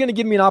 someone's going to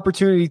give me an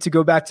opportunity to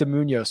go back to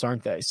Munoz,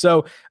 aren't they?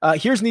 So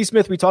here's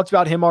Neesmith. We talked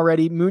about him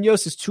already.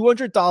 Munoz is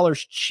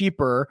 $200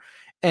 cheaper,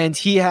 and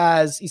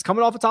he's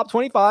coming off a top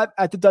 25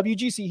 at the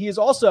WGC. He is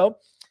also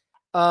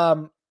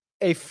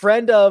a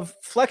friend of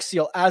Flex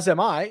Seal, as am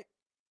I.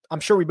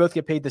 I'm sure we both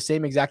get paid the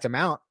same exact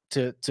amount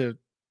to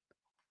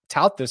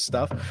tout this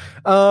stuff.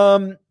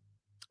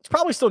 It's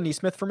probably still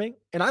Neesmith for me,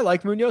 and I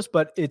like Munoz,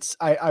 but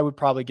I would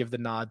probably give the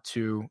nod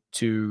to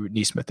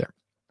Neesmith there.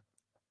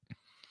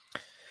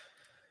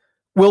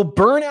 Will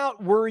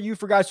burnout worry you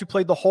for guys who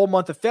played the whole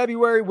month of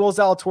February? Will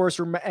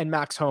Zalatoris and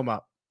Max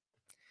Homa?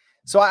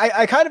 So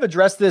I kind of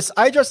address this.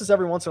 I address this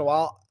every once in a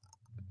while.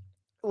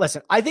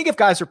 Listen, I think if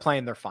guys are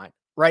playing, they're fine,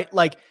 right?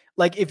 Like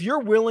if you're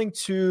willing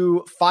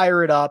to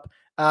fire it up,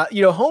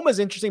 Homa's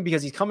interesting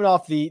because he's coming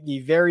off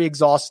the very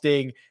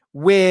exhausting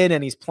win,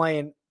 and he's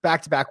playing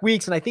back-to-back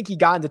weeks. And I think he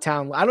got into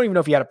town. I don't even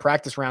know if he had a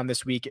practice round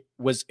this week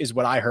is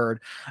what I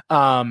heard.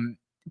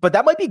 But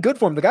that might be good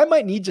for him. The guy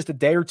might need just a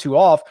day or two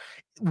off.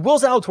 Will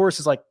Zalatoris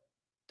is like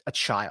a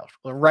child,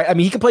 right? I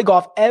mean, he can play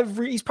golf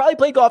he's probably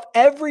played golf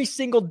every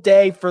single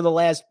day for the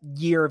last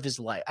year of his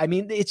life. I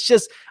mean, it's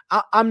just,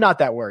 I'm not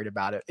that worried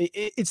about it.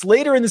 It's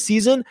later in the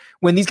season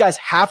when these guys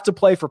have to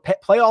play for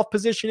playoff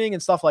positioning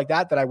and stuff like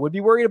that I would be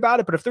worried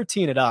about it. But if they're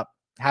teeing it up,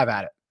 have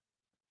at it.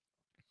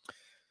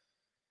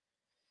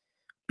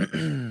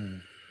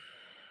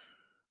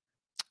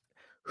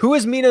 Who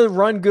is Mina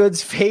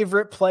Rungood's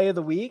favorite play of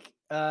the week?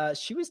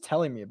 She was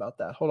telling me about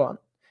that. Hold on.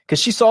 Because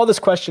she saw this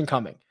question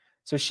coming.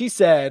 So she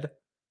said,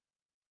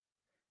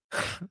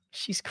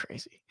 she's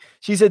crazy.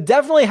 She said,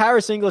 definitely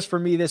Harris English for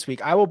me this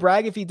week. I will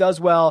brag if he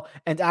does well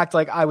and act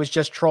like I was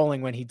just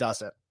trolling when he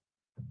does it.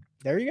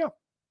 There you go.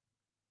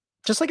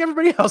 Just like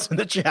everybody else in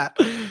the chat.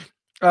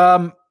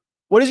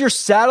 What is your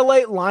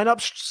satellite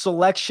lineup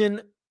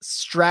selection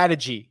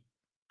strategy?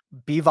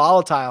 Be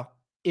volatile,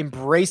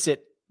 embrace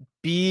it,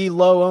 be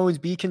low owns,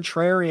 be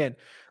contrarian,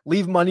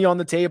 leave money on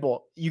the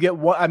table. You get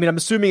what, I mean, I'm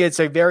assuming it's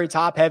a very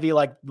top heavy,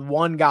 like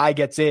one guy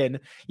gets in,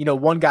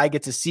 one guy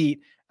gets a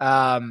seat.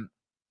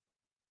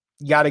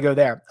 You got to go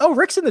there. Oh,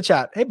 Rick's in the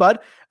chat. Hey, bud.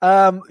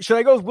 Should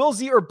I go with Will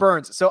Z or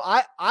Burns? So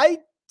I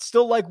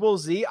still like Will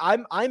Z.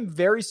 I'm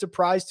very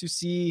surprised to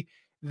see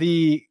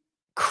the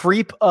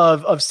creep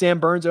of Sam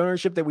Burns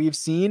ownership that we've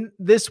seen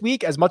this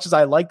week. As much as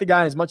I like the guy,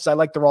 and as much as I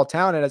like the raw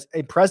talent, and as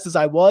impressed as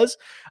I was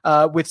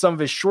with some of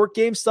his short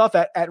game stuff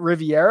at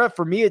Riviera,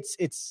 for me,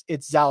 it's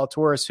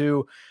Zalatoris,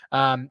 who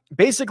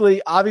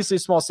basically, obviously a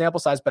small sample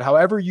size, but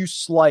however you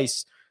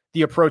slice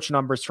the approach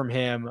numbers from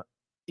him,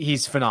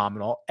 he's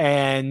phenomenal.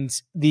 And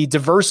the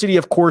diversity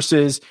of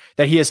courses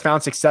that he has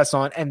found success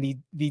on, and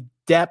the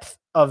depth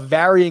of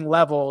varying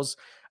levels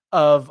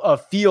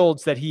of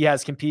fields that he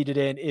has competed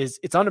in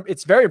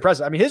it's very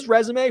impressive. I mean, his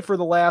resume for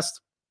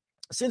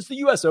since the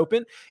US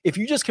Open, if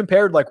you just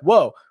compared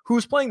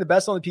who's playing the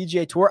best on the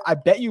PGA Tour, I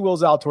bet you Will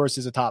Zalatoris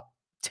is a top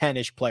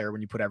 10-ish player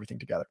when you put everything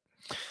together.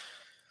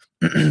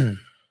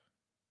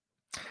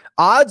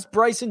 Odds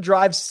Bryson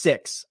drives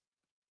 6.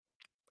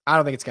 I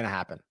don't think it's going to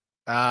happen.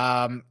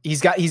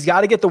 He's got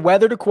to get the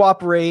weather to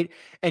cooperate,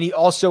 and he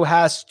also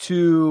has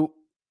to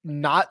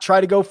not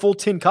try to go full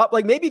tin cup.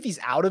 Like maybe if he's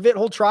out of it,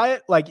 he'll try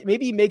it. Like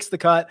maybe he makes the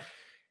cut,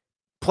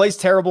 plays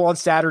terrible on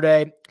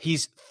Saturday.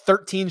 He's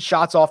 13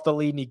 shots off the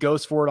lead and he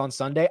goes for it on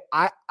Sunday.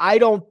 I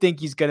don't think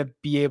he's going to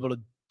be able to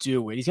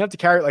do it. He's going to have to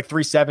carry it like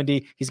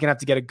 370. He's going to have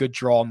to get a good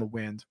draw on the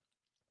wind.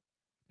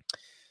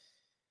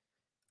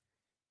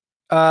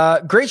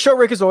 Great show,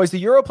 Rick, as always. The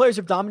Euro players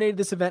have dominated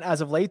this event as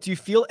of late. Do you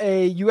feel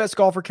a U.S.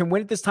 golfer can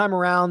win it this time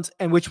around,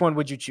 and which one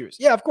would you choose?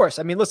 Yeah, of course.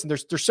 I mean, listen,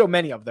 there's so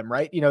many of them,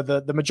 right? You know,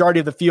 the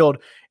majority of the field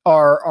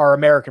are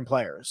American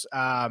players.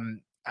 I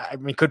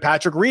mean, could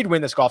Patrick Reed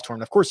win this golf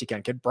tournament? Of course he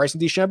can. Could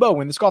Bryson DeChambeau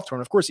win this golf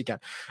tournament? Of course he can.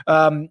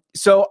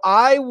 So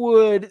I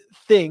would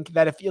think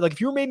that if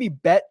you were maybe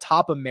bet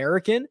top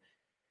American,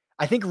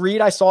 I think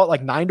Reed, I saw it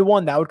like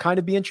 9-1. That would kind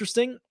of be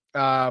interesting.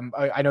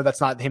 I know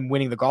that's not him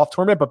winning the golf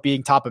tournament, but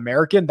being top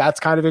American, that's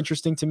kind of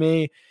interesting to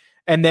me.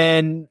 And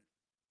then,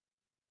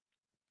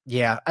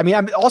 yeah, I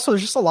mean, also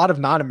there's just a lot of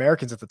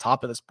non-Americans at the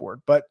top of this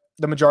board, but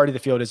the majority of the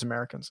field is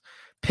Americans.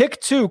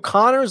 Pick 2,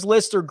 Connors,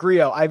 List, or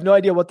Griot. I have no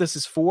idea what this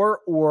is for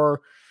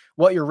or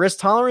what your risk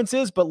tolerance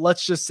is, but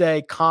let's just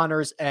say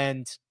Connors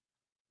and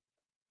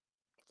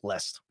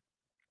List.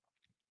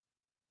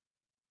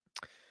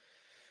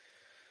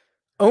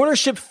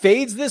 Ownership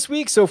fades this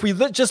week. So if we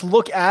just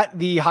look at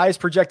the highest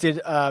projected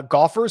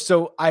golfers,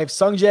 so I have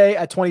Sungjae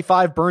at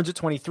 25, Burns at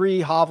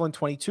 23, Hovland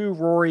 22,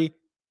 Rory,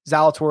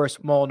 Zalatoris,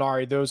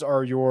 Molinari. Those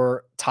are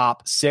your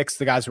top 6,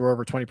 the guys who are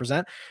over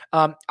 20%.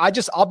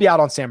 I'll be out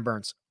on Sam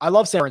Burns. I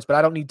love Sam Burns, but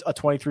I don't need a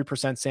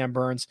 23% Sam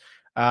Burns.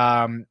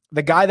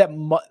 The guy that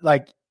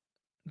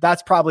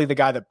that's probably the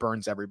guy that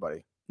burns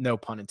everybody. No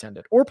pun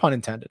intended, or pun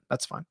intended.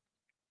 That's fine.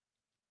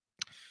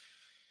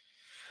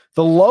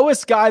 The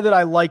lowest guy that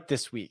I like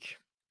this week.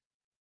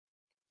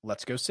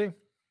 Let's go see.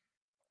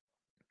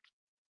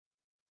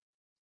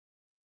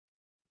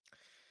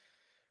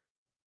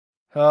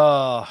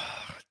 Oh,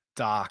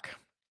 Doc.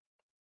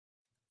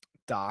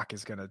 Doc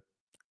is gonna.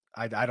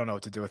 I don't know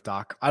what to do with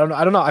Doc. I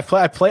don't know.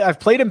 I've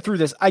played him through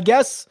this. I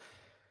guess.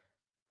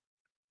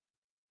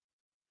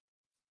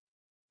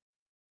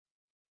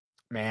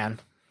 Man,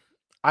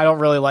 I don't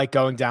really like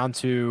going down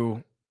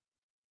to.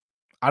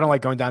 I don't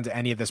like going down to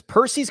any of this.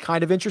 Percy's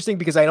kind of interesting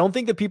because I don't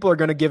think that people are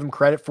going to give him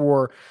credit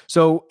for.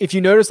 So if you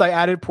notice, I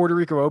added Puerto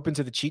Rico Open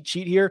to the cheat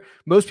sheet here.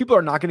 Most people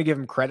are not going to give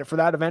him credit for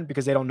that event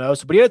because they don't know.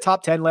 So, but he had a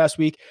top 10 last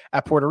week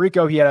at Puerto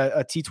Rico. He had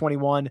a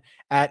T21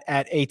 at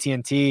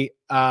AT&T.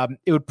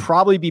 It would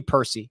probably be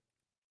Percy.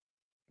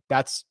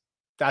 That's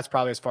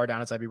probably as far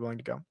down as I'd be willing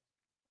to go.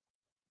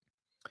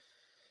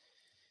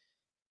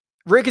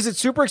 Rick, is it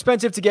super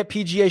expensive to get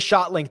PGA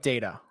shot link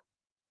data?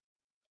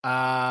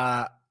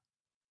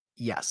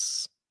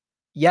 Yes.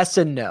 Yes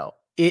and no.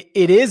 It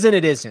is and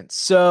it isn't.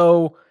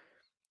 So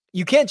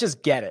you can't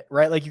just get it,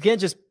 right? Like you can't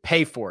just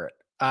pay for it.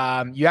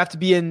 You have to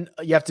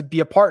be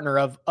a partner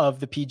of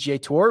the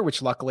PGA Tour,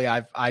 which luckily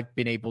I've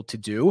been able to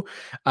do.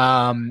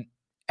 I'm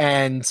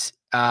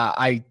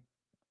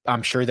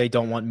sure they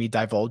don't want me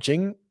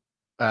divulging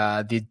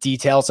the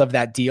details of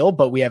that deal,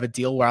 but we have a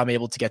deal where I'm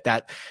able to get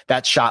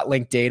that shot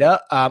link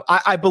data.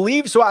 I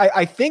believe so.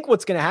 I think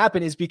what's going to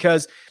happen is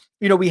because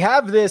we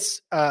have this,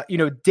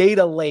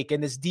 data lake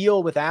and this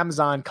deal with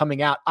Amazon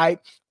coming out.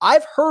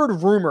 I've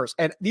heard rumors,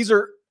 and these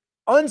are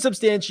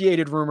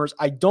unsubstantiated rumors.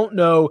 I don't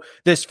know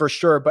this for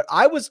sure, but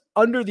I was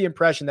under the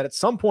impression that at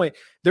some point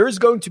there is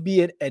going to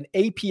be an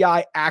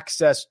API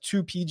access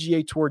to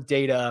PGA Tour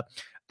data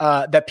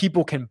that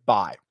people can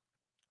buy.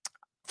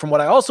 From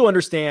what I also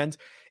understand,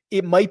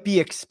 it might be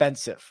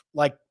expensive.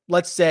 Like,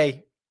 let's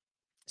say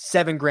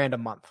 $7,000 a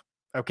month.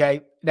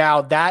 Okay.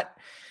 Now that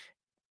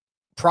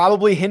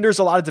probably hinders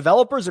a lot of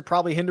developers. It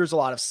probably hinders a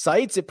lot of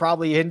sites. It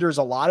probably hinders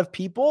a lot of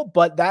people,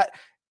 but that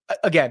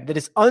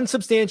is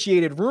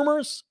unsubstantiated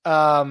rumors.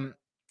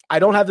 I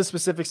don't have the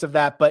specifics of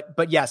that,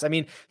 but yes, I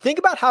mean, think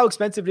about how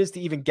expensive it is to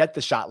even get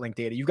the shot link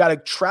data. You've got to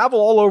travel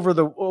all over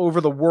the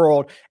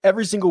world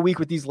every single week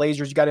with these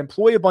lasers. You got to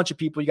employ a bunch of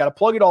people. You got to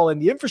plug it all in.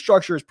 The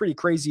infrastructure is pretty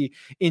crazy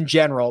in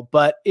general,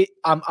 but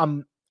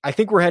I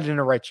think we're headed in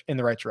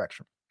the right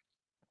direction.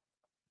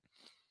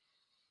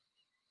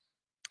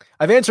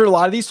 I've answered a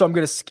lot of these, so I'm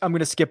gonna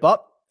skip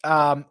up.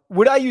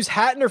 Would I use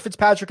Hatton or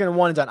Fitzpatrick in a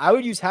one and done? I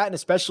would use Hatton,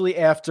 especially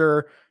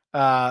after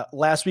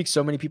last week.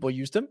 So many people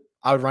used him.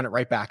 I would run it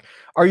right back.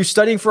 Are you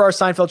studying for our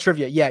Seinfeld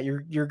trivia? Yeah,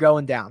 you're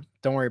going down.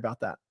 Don't worry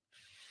about that.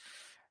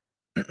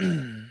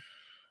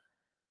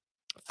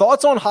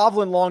 Thoughts on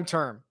Hovland long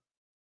term?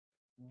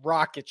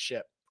 Rocket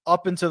ship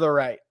up and to the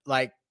right.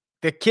 Like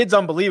the kid's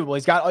unbelievable.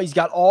 He's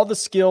got all the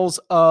skills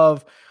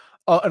of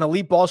an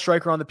elite ball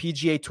striker on the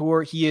PGA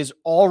Tour. He is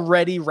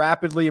already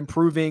rapidly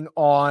improving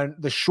on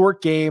the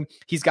short game.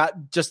 He's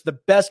got just the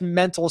best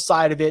mental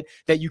side of it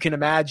that you can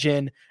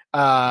imagine.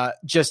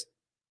 Just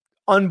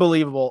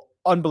unbelievable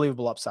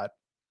upside.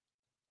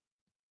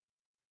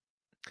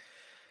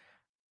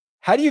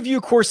 How do you view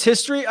course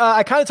history?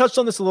 I kind of touched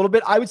on this a little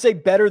bit. I would say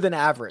better than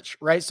average,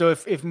 right? So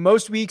if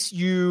most weeks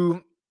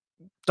you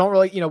don't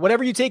really,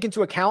 whatever you take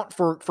into account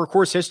for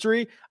course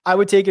history, I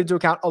would take into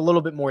account a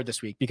little bit more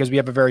this week because we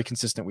have a very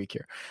consistent week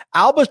here.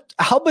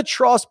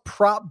 Albatross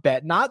prop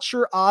bet. Not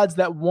sure odds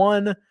that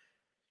one.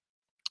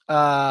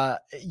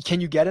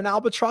 Can you get an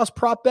albatross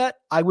prop bet?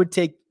 I would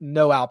take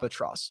no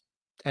albatross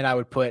and I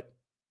would put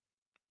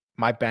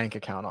my bank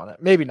account on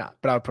it. Maybe not,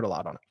 but I would put a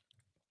lot on it.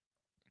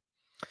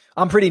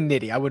 I'm pretty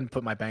nitty. I wouldn't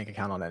put my bank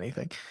account on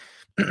anything.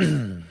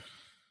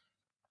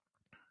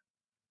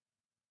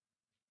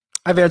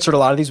 I've answered a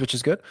lot of these, which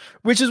is good.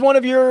 Which is one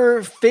of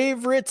your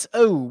favorites?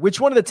 Oh, which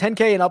one of the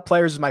 10K and up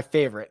players is my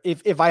favorite?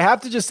 If I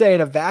have to just say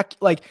in a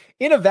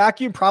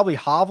vacuum, probably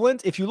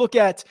Hovland. If you look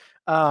at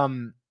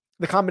the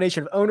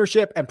combination of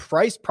ownership and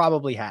price,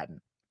 probably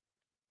Hatton.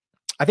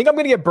 I think I'm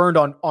going to get burned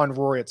on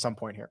Rory at some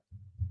point here.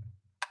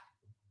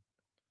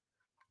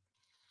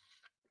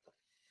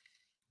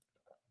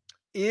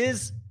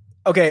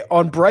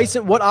 On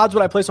Bryson, what odds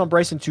would I place on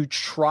Bryson to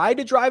try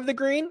to drive the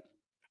green?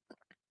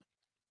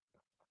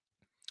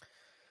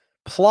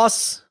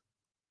 Plus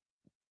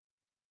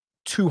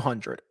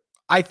 200.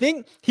 I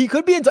think he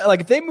could be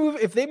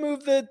if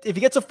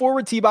he gets a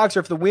forward tee box or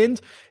if the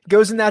wind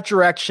goes in that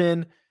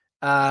direction,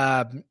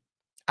 I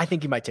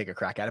think he might take a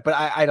crack at it, but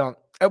I don't.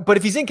 But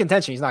if he's in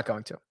contention, he's not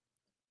going to.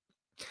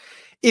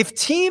 If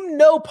Team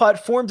No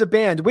Putt formed a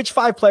band, which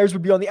 5 players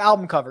would be on the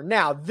album cover?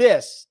 Now,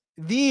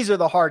 these are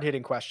the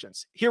hard-hitting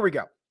questions. Here we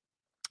go.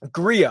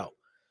 Griot,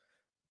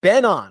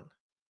 Ben On,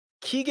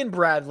 Keegan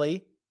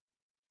Bradley.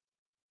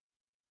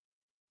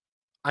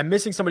 I'm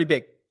missing somebody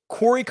big.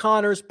 Corey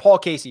Connors, Paul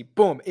Casey.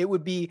 Boom. It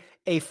would be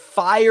a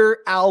fire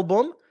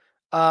album.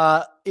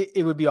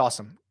 It would be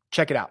awesome.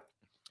 Check it out.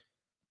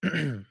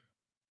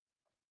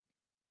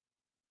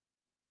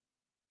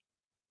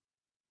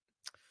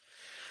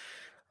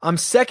 I'm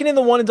second in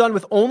the one and done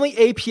with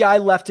only API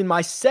left in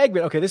my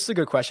segment. Okay, this is a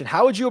good question.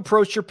 How would you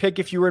approach your pick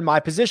if you were in my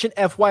position?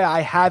 FYI,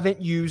 I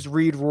haven't used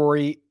Reed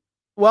Rory.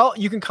 Well,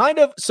 you can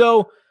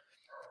so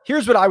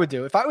here's what I would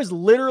do. If I was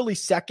literally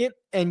second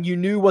and you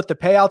knew what the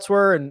payouts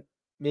were, and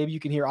maybe you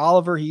can hear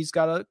Oliver, he's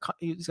got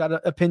an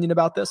opinion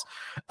about this.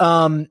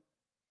 You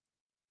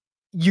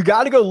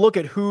got to go look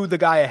at who the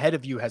guy ahead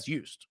of you has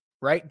used,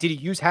 right? Did he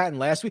use Hatton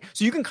last week?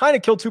 So you can kind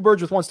of kill 2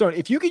 birds with one stone.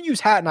 If you can use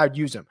Hatton, I'd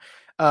use him.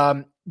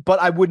 But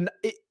I wouldn't.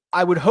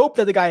 I would hope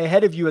that the guy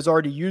ahead of you has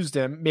already used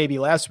him, maybe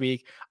last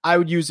week. I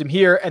would use him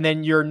here, and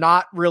then you're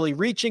not really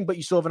reaching, but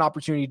you still have an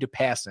opportunity to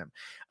pass him.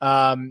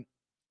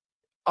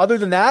 Other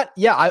than that,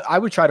 yeah, I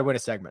would try to win a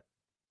segment.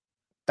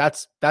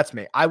 That's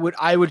me. I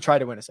would try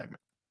to win a segment.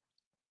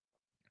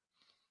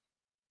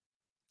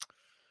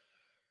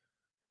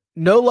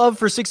 No love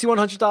for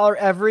 $6,100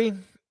 every.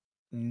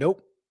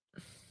 Nope.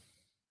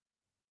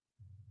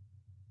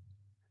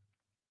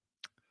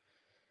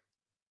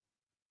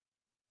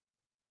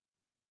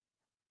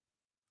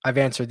 I've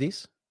answered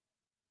these.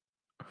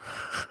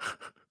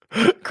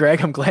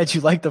 Greg, I'm glad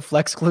you like the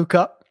Flex Glue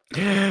Cup.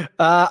 So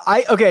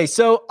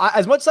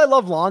as much as I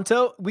love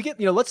Lanto, we get,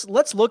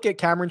 let's look at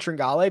Cameron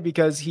Tringale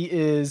because he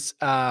is,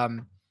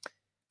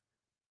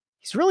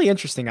 he's really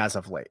interesting as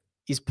of late.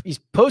 He's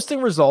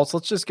posting results.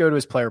 Let's just go to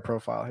his player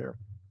profile here.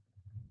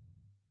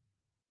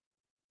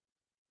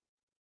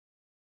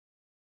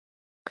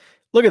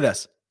 Look at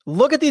this.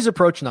 Look at these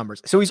approach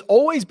numbers. So he's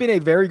always been a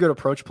very good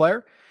approach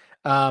player.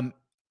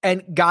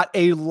 And got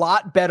a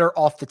lot better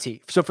off the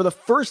tee. So for the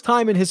first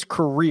time in his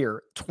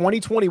career,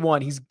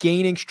 2021, he's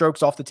gaining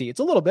strokes off the tee.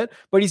 It's a little bit,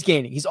 but he's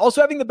gaining. He's also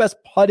having the best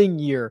putting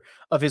year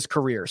of his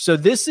career. So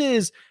this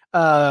is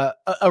a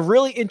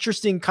really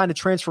interesting kind of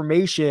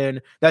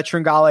transformation that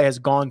Tringale has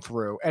gone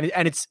through. And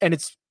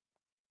it's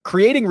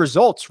creating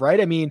results,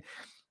 right? I mean,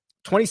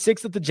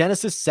 26th at the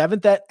Genesis,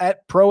 7th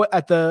at Pro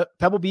at the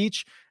Pebble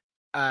Beach,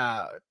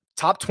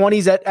 top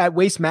 20s at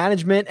Waste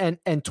Management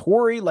and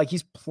Torrey, like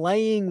he's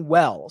playing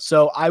well.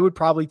 So I would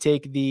probably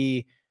take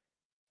the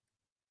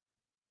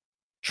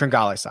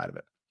Tringale side of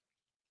it.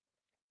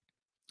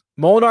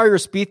 Molinari or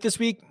Spieth this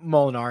week?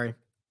 Molinari.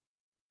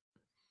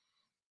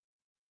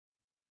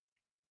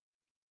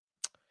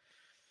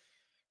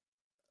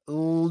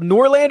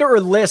 Norlander or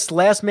List,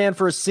 last man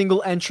for a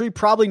single entry?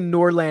 Probably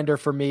Norlander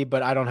for me,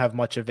 but I don't have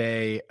much of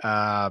a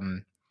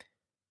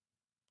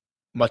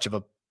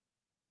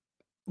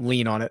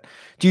lean on it.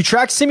 Do you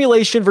track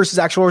simulation versus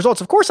actual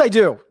results? Of course I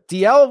do.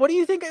 DL, what do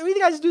you think? We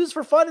guys do this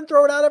for fun and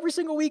throw it out every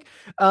single week.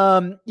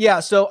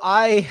 So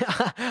I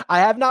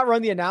have not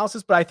run the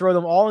analysis, but I throw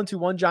them all into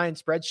one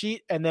giant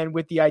spreadsheet, and then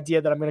with the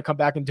idea that I'm going to come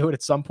back and do it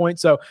at some point.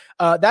 So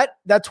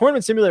that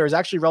tournament simulator is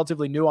actually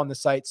relatively new on the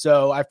site.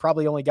 So I've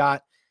probably only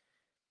got,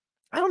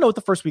 I don't know what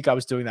the first week I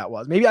was doing that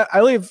was. Maybe I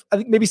only have, I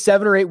think maybe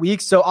 7 or 8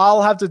 weeks. So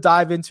I'll have to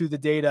dive into the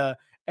data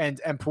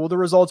and pull the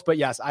results. But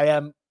yes,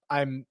 I'm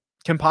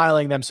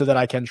compiling them so that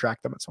I can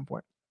track them at some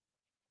point.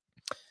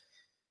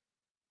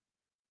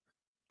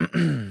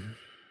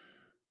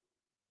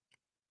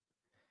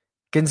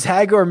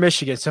 Gonzaga or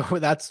Michigan? So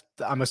that's,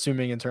 I'm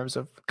assuming in terms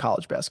of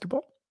college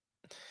basketball.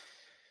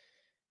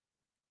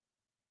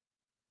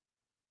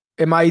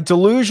 Am I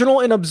delusional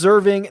in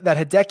observing that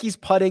Hideki's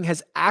putting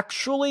has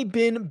actually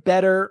been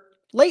better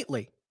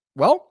lately?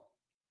 Well,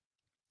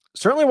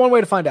 certainly one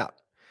way to find out.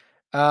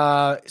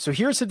 So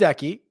here's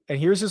Hideki, and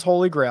here's his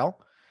holy grail.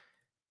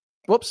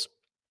 Whoops.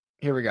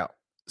 Here we go.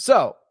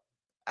 So,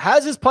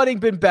 has his putting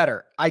been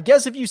better? I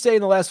guess if you say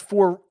in the last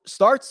 4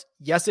 starts,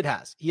 yes, it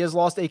has. He has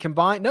lost a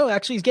combined. No,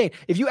 actually, he's gained.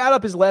 If you add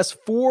up his last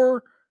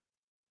 4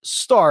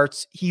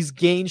 starts, he's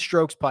gained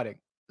strokes putting.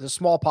 It's a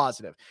small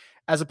positive,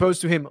 as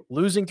opposed to him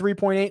losing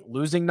 3.8,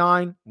 losing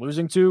 9,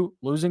 losing 2,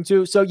 losing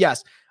 2. So,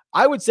 yes,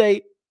 I would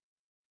say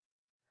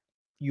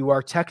you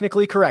are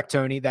technically correct,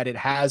 Tony, that it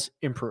has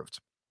improved.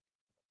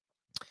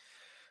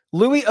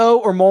 Louis O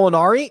or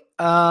Molinari.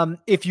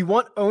 If you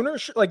want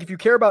ownership, like if you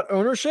care about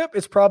ownership,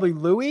 it's probably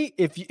Louis.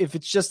 If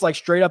it's just like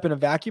straight up in a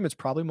vacuum, it's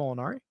probably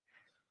Molinari.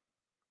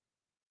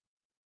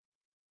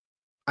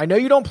 I know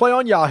you don't play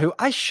on Yahoo.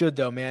 I should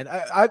though, man.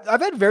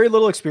 I've had very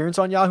little experience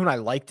on Yahoo and I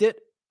liked it.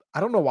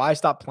 I don't know why I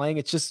stopped playing.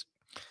 It's just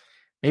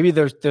maybe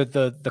there's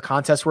the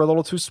contests were a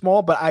little too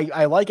small, but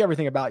I like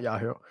everything about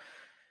Yahoo.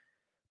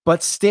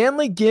 But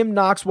Stanley, Gim,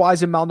 Knox,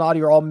 Wise, and Malnati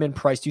are all min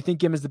price. Do you think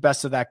Gim is the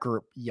best of that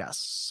group?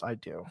 Yes, I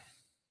do.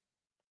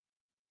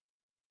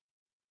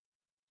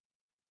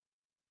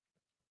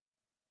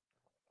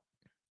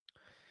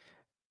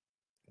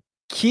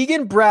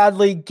 Keegan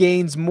Bradley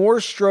gains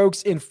more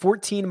strokes in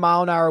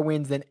 14-mile-an-hour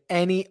winds than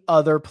any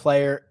other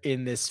player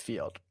in this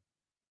field.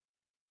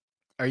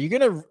 Are you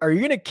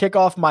gonna kick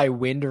off my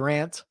wind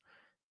rant,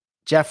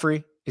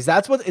 Jeffrey? Is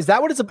that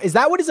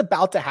what is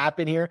about to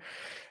happen here?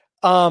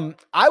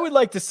 I would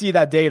like to see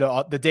that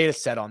data, the data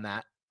set on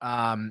that,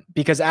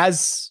 because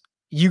as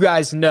you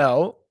guys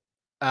know,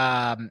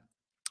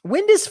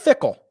 wind is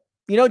fickle.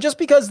 You know, just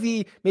because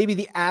maybe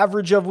the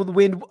average of the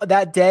wind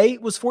that day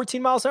was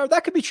 14 miles an hour,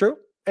 that could be true.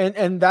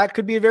 And that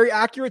could be a very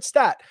accurate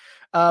stat.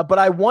 But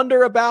I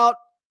wonder about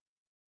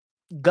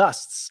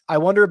gusts. I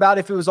wonder about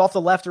if it was off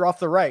the left or off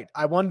the right.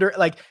 I wonder,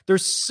 like, there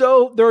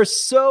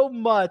is so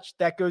much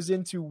that goes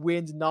into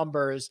wind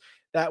numbers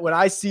that when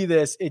I see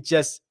this,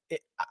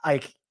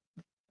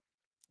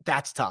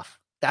 that's tough.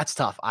 That's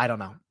tough. I don't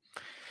know.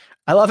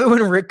 I love it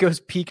when Rick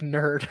goes peak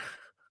nerd.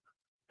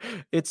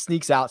 It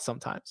sneaks out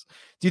sometimes.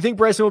 Do you think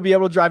Bryson will be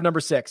able to drive number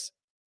 6?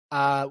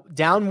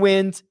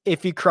 Downwind,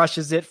 if he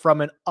crushes it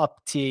from an up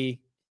tee,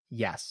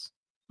 yes.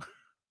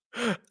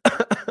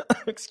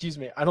 Excuse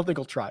me. I don't think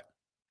he'll try.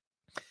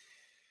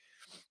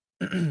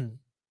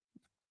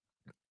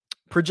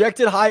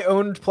 Projected high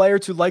owned player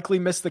to likely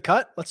miss the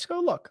cut. Let's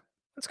go look.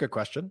 That's a good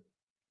question.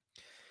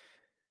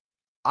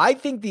 I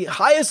think the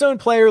highest owned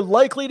player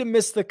likely to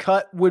miss the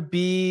cut would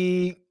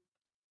be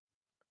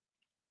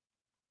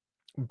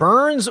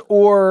Burns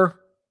or,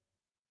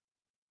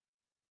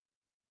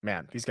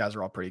 man, these guys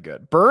are all pretty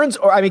good. Burns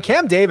or, I mean,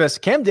 Cam Davis,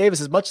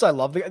 as much as I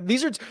love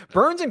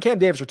Burns and Cam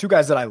Davis are 2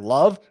 guys that I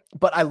love,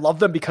 but I love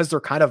them because they're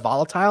kind of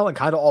volatile and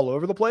kind of all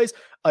over the place.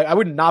 I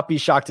would not be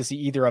shocked to see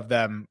either of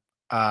them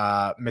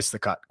miss the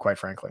cut, quite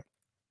frankly.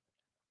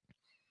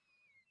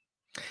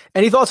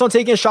 Any thoughts on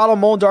taking a shot on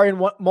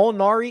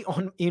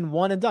Molinari in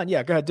one and done?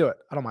 Yeah, go ahead, do it.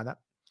 I don't mind that.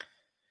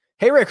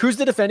 Hey, Rick, who's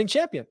the defending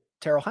champion?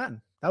 Terrell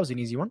Hatton. That was an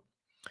easy one.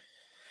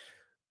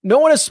 No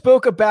one has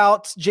spoke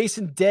about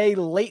Jason Day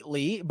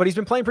lately, but he's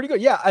been playing pretty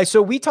good. Yeah, so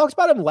we talked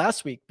about him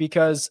last week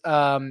because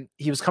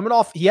he was coming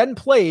off. He hadn't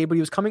played, but he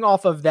was coming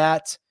off of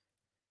that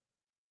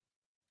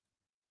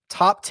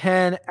top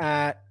 10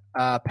 at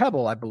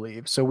Pebble, I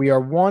believe. So we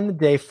are one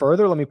day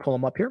further. Let me pull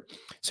him up here.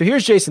 So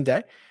here's Jason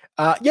Day.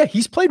 Yeah,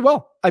 he's played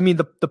well. I mean,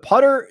 the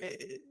putter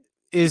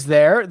is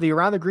there. The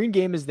around the green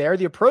game is there.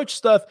 The approach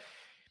stuff,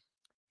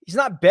 he's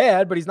not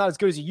bad, but he's not as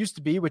good as he used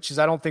to be, which is,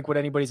 I don't think, what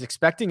anybody's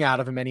expecting out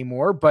of him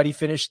anymore. But he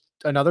finished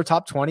another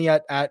top 20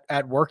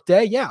 at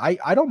Workday. Yeah,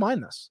 I don't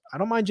mind this. I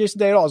don't mind Jason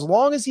Day at all. As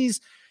long as he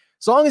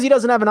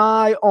doesn't have an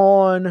eye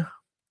on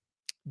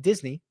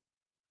Disney,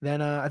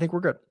 then I think we're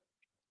good.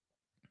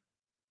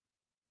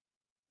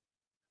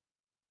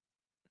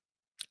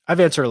 I've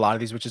answered a lot of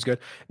these, which is good.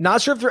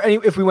 Not sure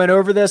if we went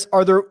over this.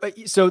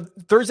 So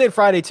Thursday and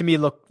Friday to me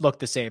look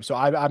the same. So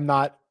I'm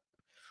not.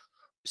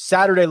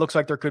 Saturday looks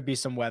like there could be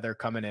some weather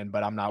coming in,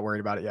 but I'm not worried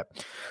about it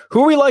yet.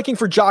 Who are we liking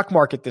for Jock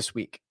Market this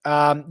week?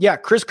 Yeah,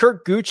 Chris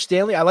Kirk, Gooch,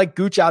 Stanley. I like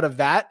Gooch out of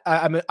that.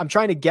 I'm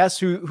trying to guess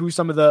who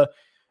some of the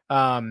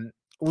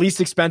least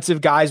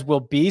expensive guys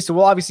will be. So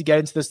we'll obviously get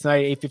into this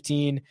tonight at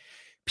 8:15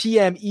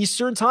 p.m.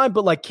 Eastern time.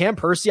 But like Cam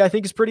Percy, I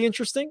think is pretty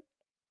interesting.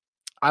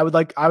 I would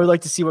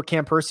like to see what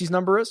Cam Percy's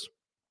number is.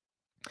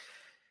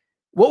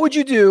 What would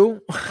you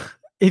do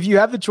if you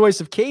have the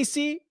choice of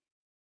Casey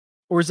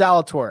or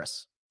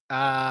Zalatoris?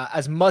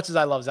 As much as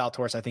I love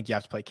Zalatoris, I think you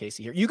have to play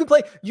Casey here. You can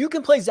play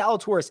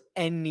Zalatoris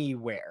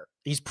anywhere.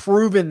 He's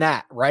proven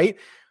that, right?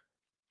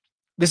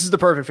 This is the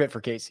perfect fit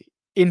for Casey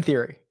in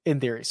theory.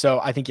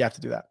 So I think you have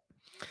to do that.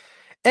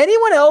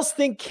 Anyone else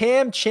think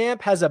Cam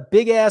Champ has a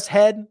big ass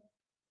head?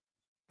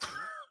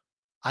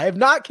 I have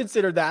not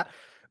considered that,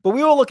 but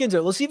we will look into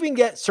it. Let's see if we can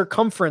get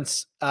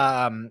circumference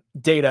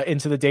data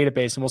into the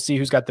database, and we'll see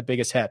who's got the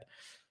biggest head.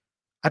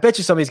 I bet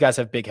you some of these guys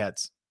have big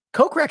heads.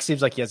 Kokrak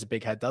seems like he has a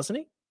big head, doesn't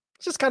he?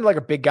 He's just kind of like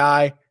a big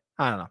guy.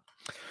 I don't know.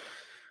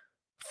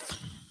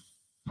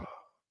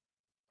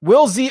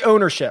 Will Z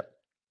ownership.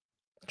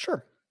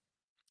 Sure.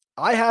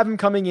 I have him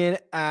coming in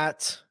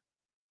at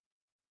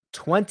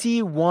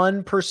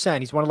 21%.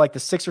 He's one of like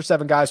the 6 or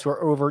 7 guys who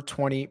are over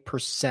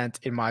 20%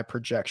 in my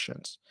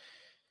projections.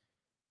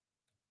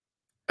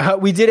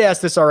 We did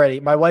ask this already.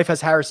 My wife has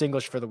Harris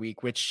English for the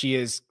week, which she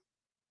is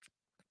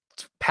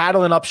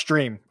paddling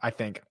upstream, I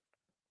think.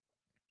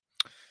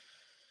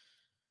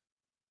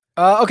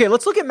 Okay,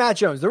 let's look at Matt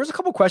Jones. There was a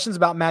couple questions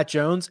about Matt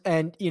Jones,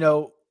 and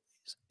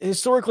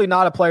historically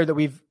not a player that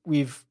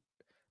we've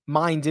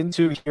mined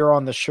into here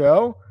on the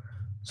show.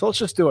 So let's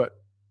just do it.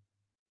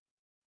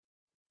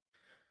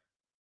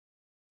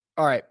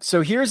 All right.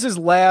 So here's his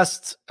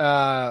last.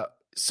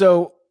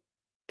 So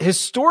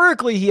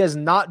historically, he has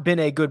not been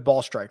a good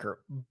ball striker,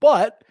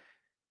 but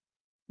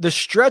the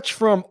stretch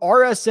from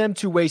RSM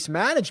to Waste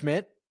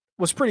Management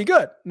was pretty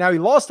good. Now he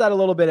lost that a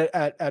little bit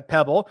at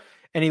Pebble,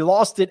 and he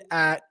lost it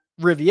at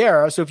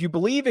Riviera. So if you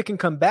believe it can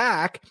come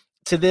back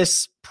to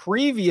this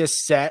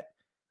previous set,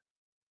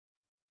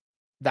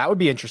 that would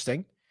be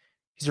interesting.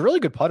 He's a really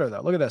good putter,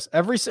 though. Look at this.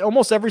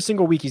 Almost every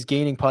single week he's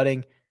gaining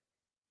putting.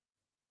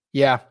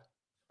 Yeah.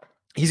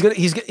 He's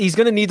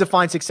gonna need to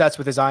find success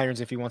with his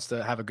irons if he wants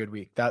to have a good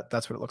week.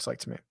 That's what it looks like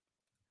to me.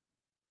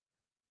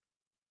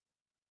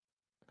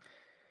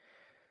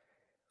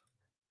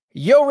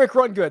 Yo, Rick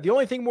Run Good. The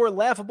only thing more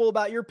laughable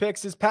about your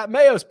picks is Pat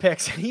Mayo's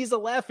picks. He's a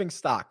laughing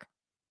stock.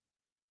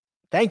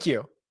 Thank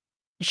you.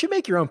 You should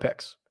make your own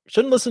picks. You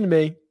shouldn't listen to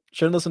me.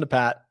 Shouldn't listen to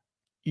Pat.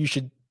 You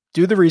should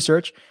do the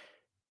research,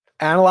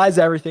 analyze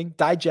everything,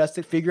 digest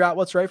it, figure out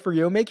what's right for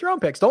you, make your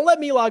own picks. Don't let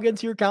me log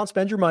into your account,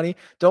 spend your money.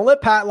 Don't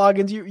let Pat log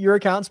into your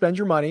account, spend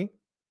your money.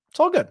 It's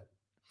all good.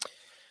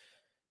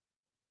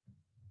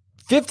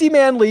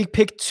 50-man league,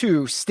 pick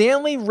 2,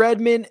 Stanley,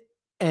 Redmond,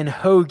 and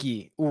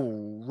Hoagie.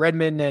 Ooh,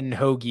 Redmond and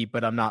Hoagie,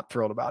 but I'm not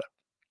thrilled about it.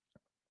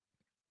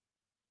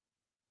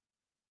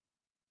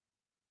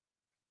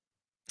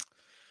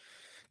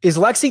 Is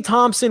Lexi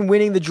Thompson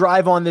winning the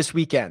drive on this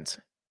weekend?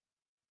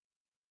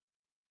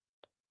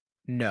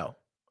 No.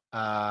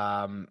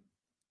 I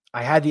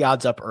had the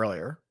odds up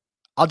earlier.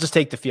 I'll just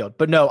take the field.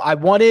 But no, I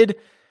wanted,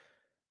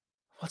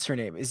 what's her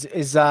name?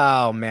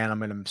 Oh man, I'm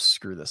going to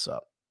screw this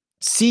up.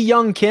 Si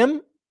Young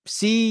Kim?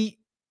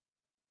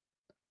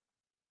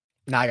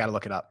 Now I got to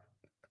look it up.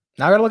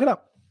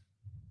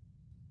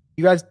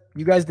 You guys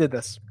did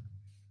this.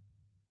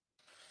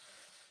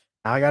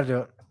 Now I got to do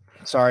it.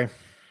 Sorry.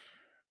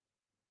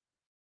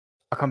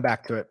 I'll come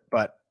back to it,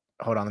 but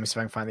hold on. Let me see if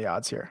I can find the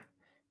odds here.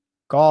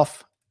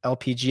 Golf,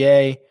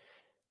 LPGA.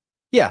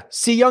 Yeah,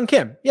 Si Young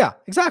Kim. Yeah,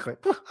 exactly.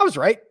 I was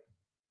right.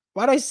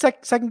 Why did I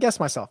second guess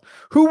myself?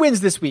 Who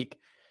wins this week?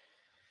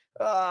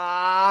 Sung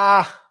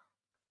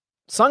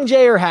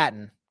Jae or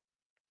Hatton?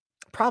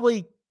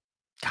 Probably.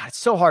 God, it's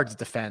so hard to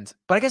defend,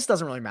 but I guess it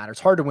doesn't really matter.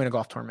 It's hard to win a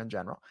golf tournament in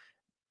general.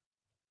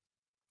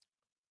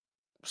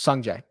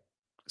 Sung Jae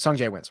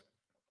wins.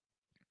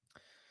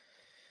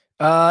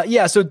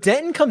 Yeah, so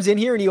Denton comes in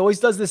here and he always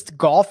does this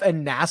golf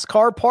and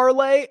NASCAR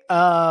parlay,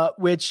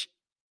 which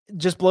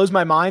just blows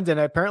my mind and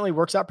apparently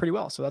works out pretty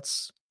well. So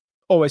that's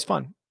always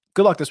fun.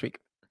 Good luck this week.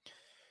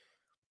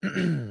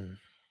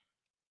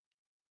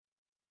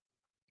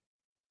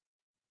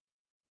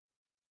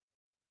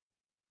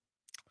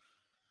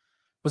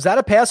 Was that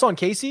a pass on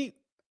Casey?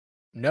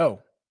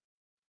 No.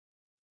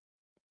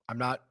 I'm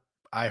not.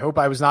 I hope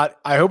I was not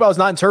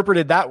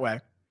interpreted that way.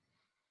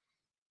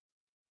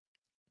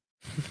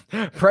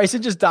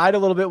 Bryson just died a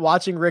little bit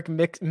watching Rick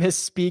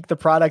misspeak the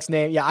product's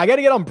name. Yeah, I got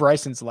to get on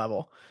Bryson's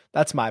level.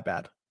 That's my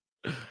bad.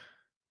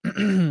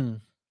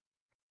 I've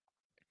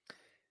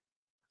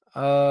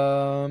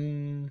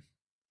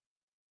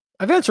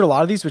answered a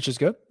lot of these, which is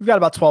good. We've got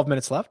about 12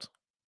 minutes left.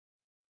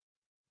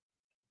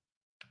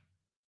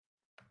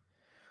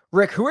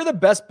 Rick, who are the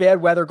best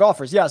bad weather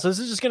golfers? Yeah, so this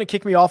is just going to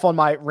kick me off on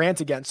my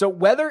rant again. So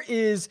weather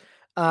is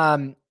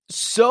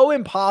so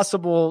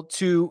impossible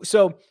to...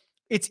 So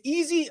it's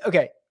easy...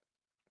 Okay,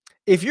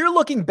 if you're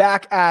looking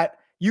back at...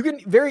 You can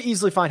very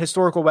easily find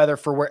historical weather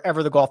for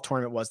wherever the golf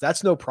tournament was.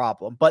 That's no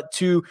problem. But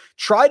to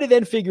try to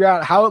then figure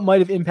out how it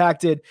might have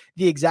impacted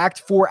the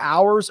exact 4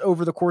 hours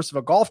over the course of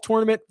a golf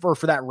tournament or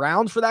for that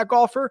round for that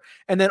golfer,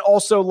 and then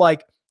also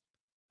like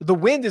the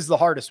wind is the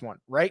hardest one,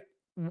 right?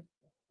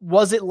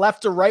 Was it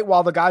left to right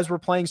while the guys were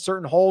playing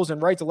certain holes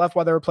and right to left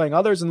while they were playing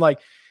others? And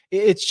like,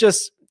 it's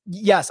just,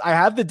 yes, I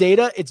have the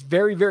data. It's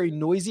very, very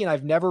noisy and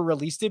I've never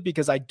released it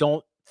because I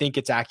don't think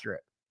it's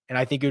accurate. And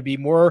I think it would be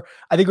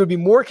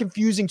more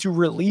confusing to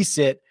release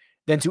it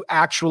than to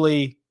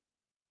actually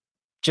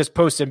just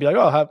post it and be like,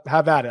 oh,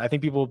 have at it. I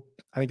think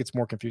it's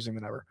more confusing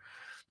than ever.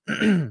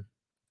 Can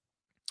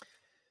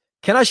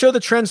I show the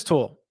trends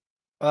tool?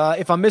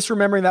 If I'm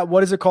misremembering that,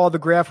 what is it called? The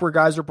graph where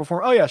guys are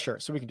performing? Oh yeah,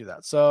 sure. So we can do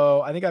that.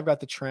 So I think I've got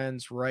the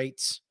trends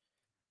right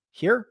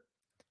here.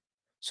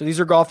 So these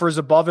are golfers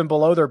above and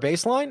below their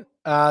baseline.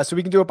 So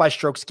we can do it by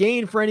strokes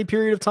gained for any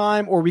period of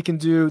time, or we can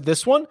do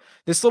this one,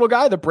 this little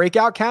guy, the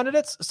breakout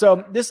candidates.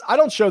 So this, I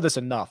don't show this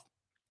enough.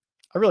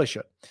 I really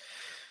should.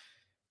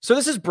 So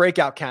this is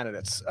breakout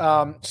candidates.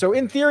 So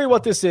in theory,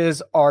 what this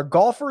is are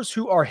golfers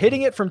who are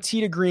hitting it from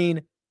tee to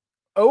green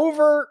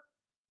over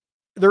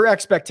their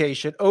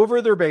expectation,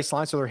 over their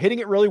baseline. So they're hitting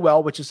it really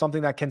well, which is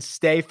something that can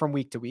stay from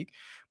week to week,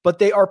 but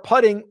they are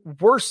putting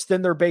worse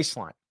than their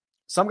baseline.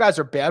 Some guys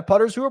are bad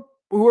putters who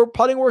are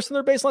putting worse than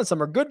their baseline.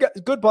 Some are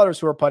good putters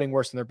who are putting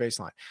worse than their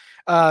baseline.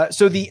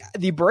 So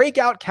the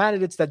breakout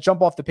candidates that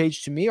jump off the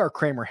page to me are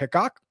Kramer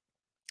Hickok,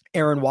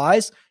 Aaron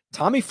Wise,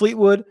 Tommy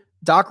Fleetwood,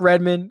 Doc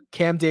Redman,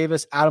 Cam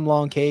Davis, Adam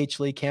Long, KH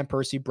Lee, Cam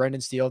Percy,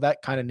 Brendan Steele.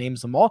 That kind of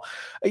names them all.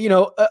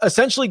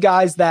 Essentially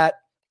guys that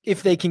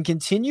if they can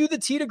continue the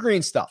tee to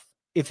green stuff,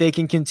 if they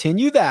can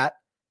continue that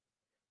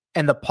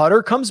and the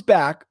putter comes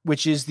back,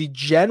 which is the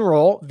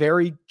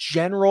very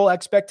general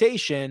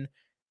expectation,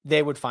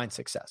 they would find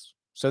success.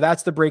 So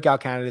that's the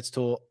breakout candidates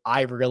tool.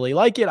 I really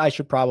like it. I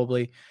should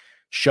probably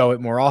show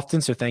it more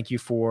often. So thank you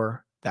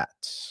for that.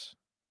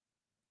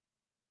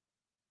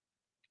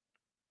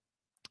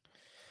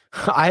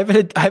 I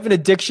have an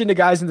addiction to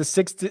guys in the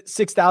 $6,000 to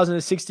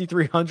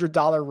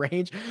 $6,300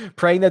 range,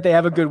 praying that they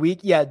have a good week.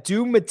 Yeah,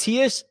 do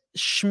Matthias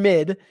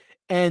Schmid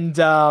and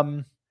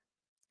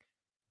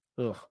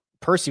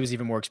Percy was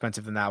even more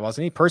expensive than that,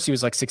 wasn't he? Percy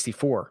was like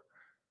 64,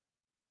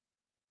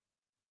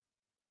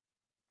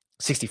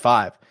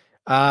 65.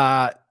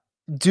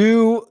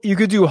 You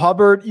could do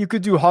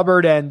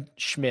Hubbard and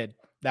Schmid.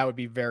 That would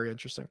be very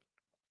interesting.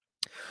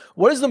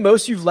 What is the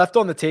most you've left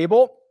on the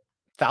table?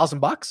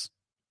 $1,000?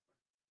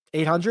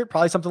 800,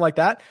 probably something like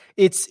that.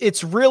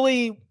 It's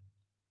really,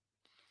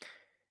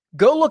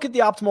 go look at the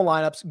optimal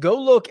lineups.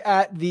 Go look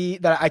at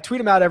that I tweet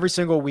them out every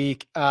single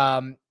week.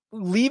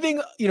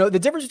 Leaving, the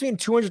difference between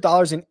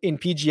 $200 in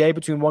PGA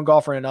between one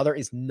golfer and another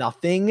is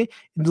nothing,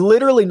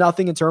 literally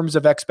nothing in terms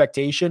of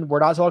expectation. We're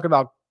not talking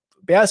about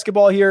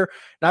basketball here,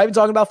 not even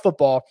talking about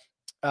football.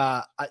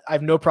 I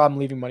have no problem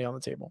leaving money on the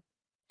table.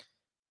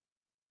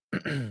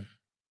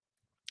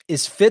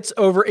 Is Fitz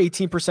over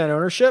 18%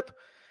 ownership?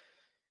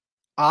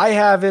 I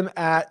have him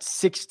at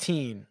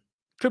 16.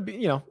 Could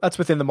be, that's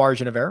within the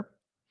margin of error.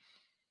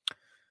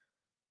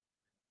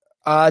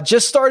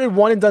 Just started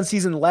one and done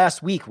season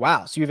last week.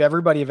 Wow. So you have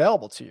everybody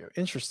available to you.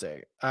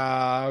 Interesting.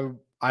 I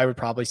would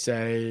probably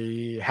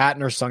say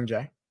Hatton or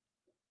Sungjae.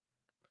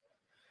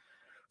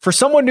 For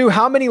someone new,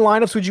 how many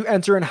lineups would you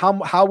enter and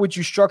how would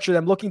you structure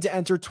them? Looking to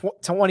enter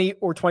 20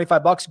 or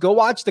 $25. Go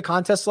watch the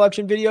contest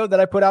selection video that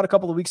I put out a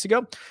couple of weeks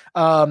ago.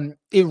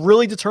 It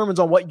really determines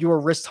on what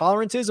your risk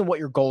tolerance is and what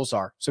your goals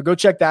are. So go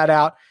check that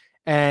out.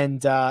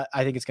 And I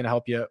think it's going to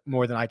help you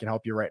more than I can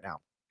help you right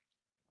now.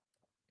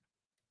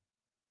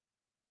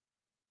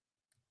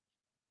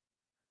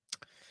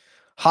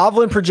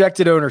 Hovland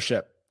projected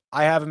ownership.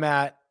 I have him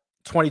at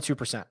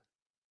 22%.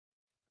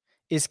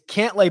 Is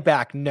Cantlay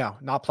back? No,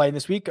 not playing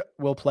this week.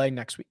 Will play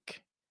next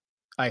week,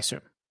 I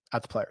assume,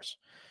 at the Players.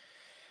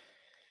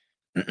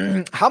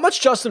 How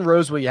much Justin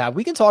Rose will you have?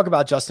 We can talk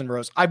about Justin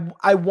Rose.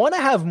 I want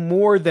to have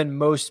more than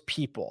most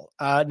people.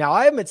 Now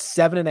I am at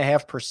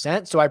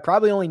 7.5%, so I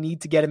probably only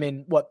need to get him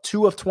in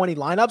 2 of 20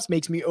 lineups.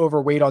 Makes me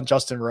overweight on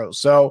Justin Rose.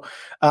 So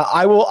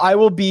I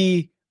will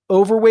be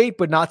overweight,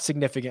 but not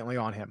significantly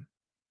on him.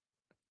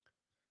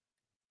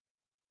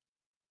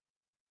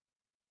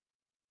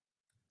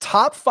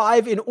 Top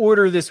 5 in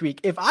order this week.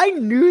 If I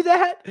knew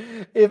that,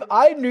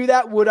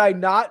 would I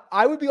not?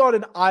 I would be on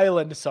an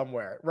island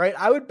somewhere, right?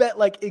 I would bet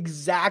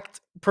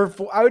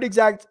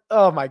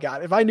oh my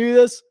God. If I knew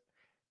this,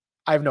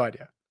 I have no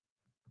idea.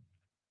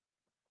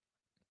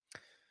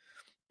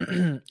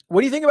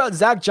 What do you think about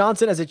Zach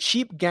Johnson as a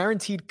cheap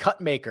guaranteed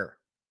cut maker?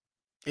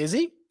 Is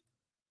he?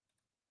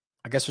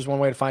 I guess there's one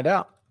way to find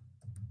out.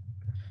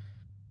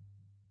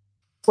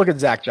 Let's look at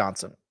Zach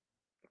Johnson.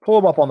 Pull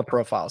him up on the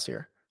profiles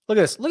here. Look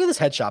at this. Look at this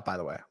headshot, by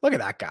the way. Look at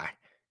that guy.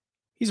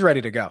 He's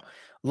ready to go.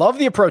 Love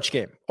the approach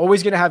game.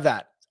 Always going to have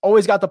that.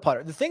 Always got the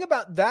putter. The thing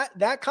about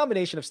that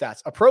combination of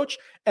stats, approach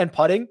and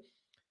putting,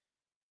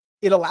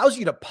 it allows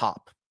you to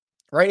pop,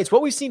 right? It's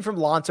what we've seen from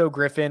Lonto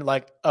Griffin.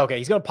 Like, okay,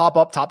 he's going to pop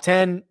up top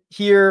 10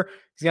 here.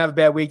 He's going to have a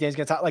bad week. Then he's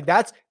going to top. Like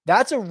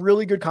that's a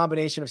really good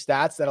combination of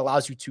stats that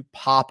allows you to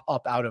pop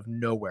up out of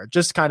nowhere.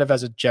 Just kind of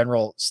as a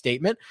general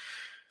statement.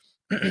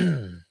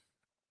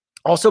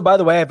 Also, by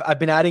the way, I've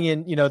been adding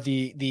in,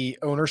 the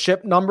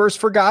ownership numbers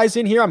for guys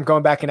in here. I'm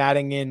going back and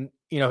adding in,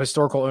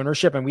 historical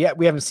ownership, and we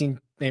haven't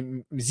seen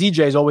ZJ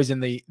is always in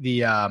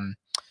the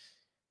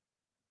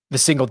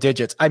single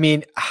digits. I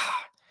mean,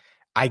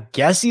 I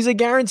guess he's a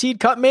guaranteed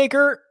cut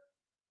maker,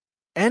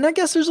 and I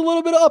guess there's a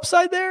little bit of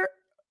upside there.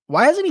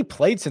 Why hasn't he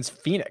played since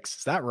Phoenix?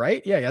 Is that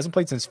right? Yeah, he hasn't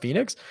played since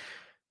Phoenix.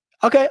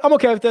 Okay, I'm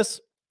okay with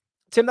this.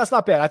 Tim, that's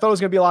not bad. I thought it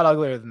was going to be a lot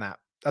uglier than that.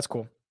 That's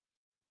cool.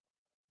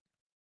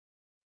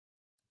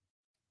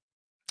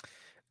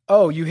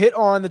 Oh, you hit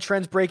on the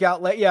trends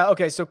breakout. Yeah.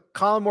 Okay. So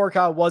Colin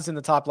Morikawa was in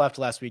the top left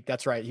last week.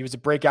 That's right. He was a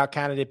breakout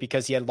candidate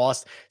because he had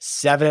lost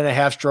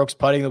 7.5 strokes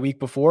putting the week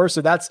before.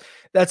 So that's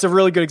a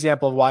really good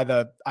example of why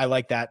I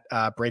like that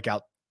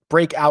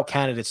breakout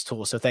candidates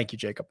tool. So thank you,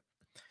 Jacob.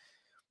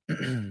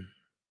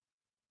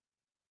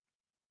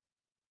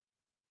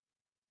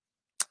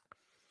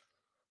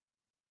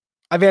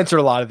 I've answered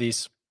a lot of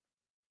these.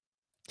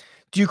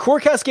 Do you core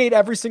cascade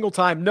every single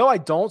time? No, I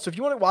don't. So if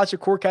you want to watch a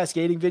core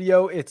cascading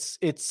video, it's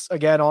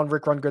again on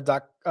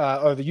rickrungood.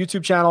 Or the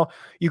YouTube channel.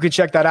 You can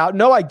check that out.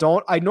 No, I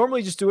don't. I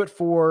normally just do it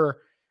for,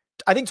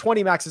 I think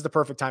 20 max is the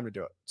perfect time to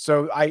do it.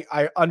 So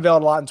I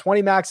unveiled a lot in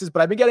 20 maxes,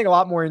 but I've been getting a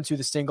lot more into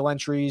the single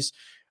entries.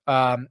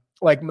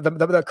 Like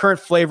the current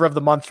flavor of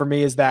the month for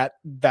me is that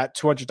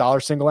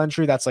 $200 single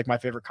entry. That's like my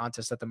favorite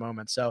contest at the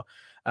moment. So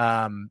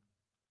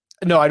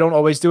no, I don't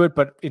always do it,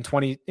 but in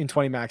 20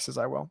 maxes,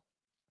 I will.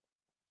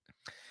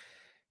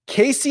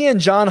 Casey and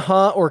John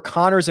Hunt or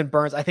Connors and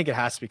Burns. I think it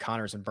has to be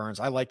Connors and Burns.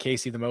 I like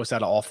Casey the most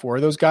out of all four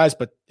of those guys,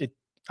 but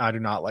I do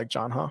not like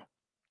John Hunt.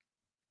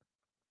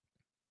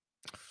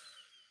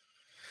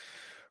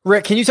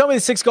 Rick, can you tell me the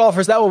 6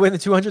 golfers that will win the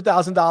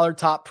 $200,000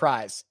 top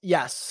prize?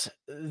 Yes,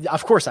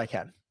 of course I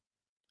can.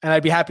 And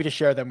I'd be happy to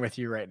share them with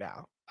you right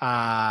now.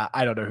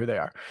 I don't know who they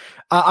are.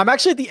 I'm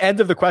actually at the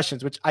end of the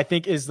questions, which I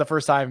think is the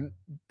first time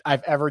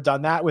I've ever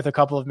done that with a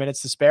couple of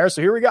minutes to spare.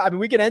 So here we go. I mean,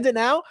 we can end it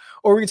now,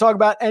 or we can talk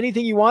about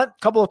anything you want. A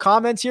couple of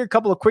comments here, a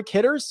couple of quick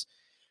hitters.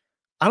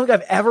 I don't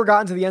think I've ever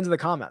gotten to the end of the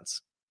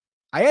comments.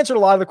 I answered a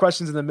lot of the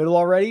questions in the middle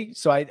already,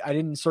 so I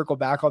didn't circle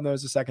back on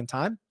those a second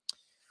time.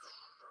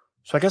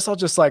 So I guess I'll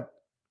just like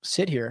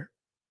sit here.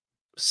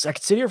 I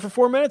could sit here for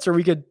 4 minutes, or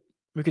we could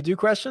do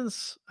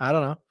questions. I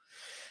don't know.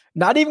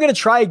 Not even going to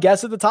try a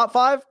guess at the top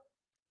 5.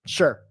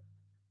 Sure.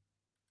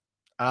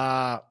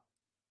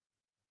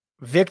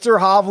 Victor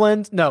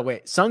Hovland. No,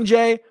 wait.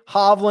 Sungjae,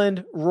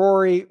 Hovland,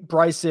 Rory,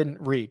 Bryson,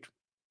 Reed.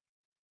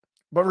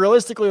 But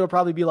realistically, it'll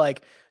probably be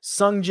like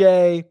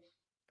Sungjae,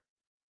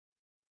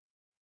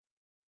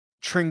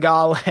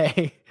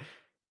 Tringale,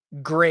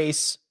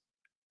 Grace,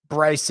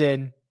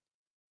 Bryson,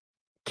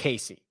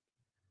 Casey.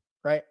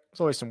 Right?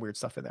 There's always some weird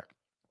stuff in there.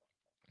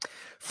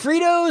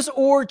 Fritos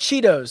or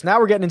Cheetos? Now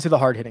we're getting into the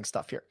hard-hitting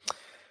stuff here.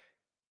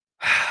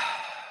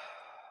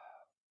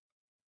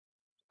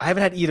 I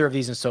haven't had either of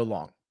these in so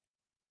long.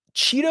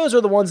 Cheetos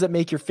are the ones that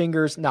make your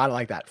fingers not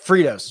like that.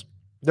 Fritos.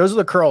 Those are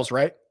the curls,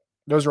 right?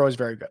 Those are always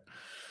very good.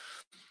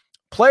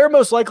 Player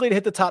most likely to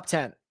hit the top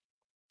 10.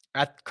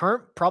 At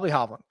current, probably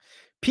Hovland.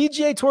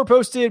 PGA Tour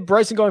posted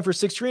Bryson going for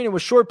 6 and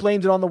was short,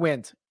 blamed it on the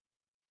wind.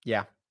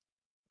 Yeah,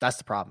 that's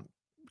the problem.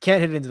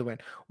 Can't hit it into the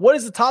wind. What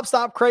is the top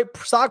stock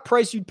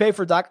price you'd pay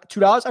for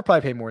 $2? I'd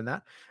probably pay more than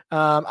that.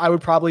 I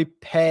would probably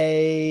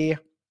pay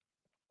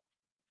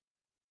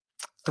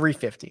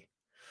 $350.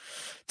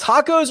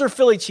 Tacos or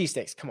Philly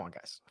cheesesteaks? Come on,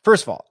 guys.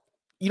 First of all,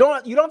 you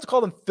don't have to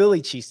call them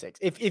Philly cheesesteaks.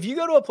 If you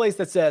go to a place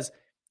that says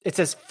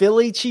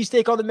Philly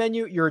cheesesteak on the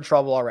menu, you're in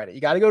trouble already.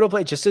 You got to go to a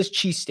place that just says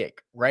cheesesteak,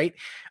 right?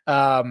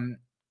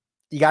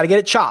 You got to get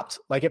it chopped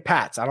like at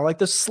Pat's. I don't like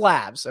the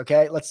slabs.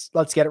 Okay, let's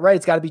get it right.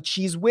 It's got to be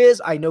Cheese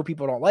Whiz. I know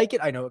people don't like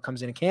it. I know it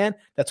comes in a can.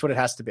 That's what it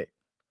has to be.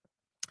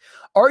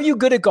 Are you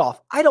good at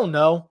golf? I don't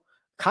know.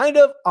 Kind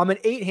of. I'm an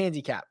 8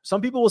 handicap. Some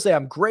people will say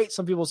I'm great.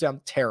 Some people will say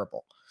I'm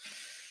terrible.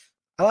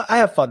 I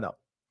have fun though.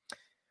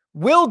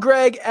 Will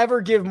Greg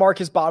ever give Mark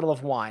his bottle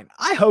of wine?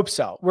 I hope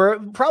so. We're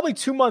probably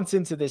 2 months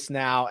into this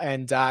now,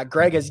 and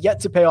Greg has yet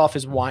to pay off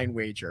his wine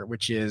wager,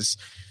 which is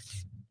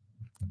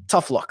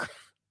tough luck.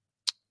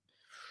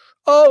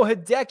 Oh,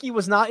 Hideki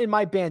was not in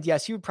my band.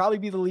 Yes, he would probably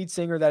be the lead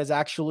singer. That is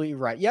actually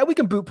right. Yeah, we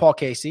can boot Paul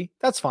Casey.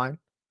 That's fine.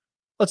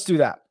 Let's do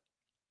that.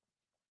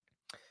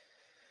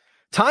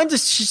 Time to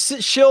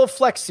shill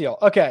Flex Seal.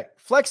 Okay,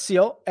 Flex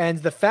Seal and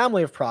the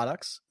family of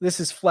products. This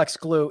is Flex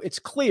Glue. It's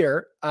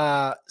clear.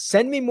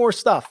 Send me more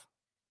stuff.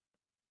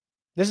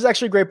 This is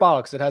actually a great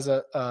bottle because it has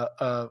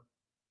a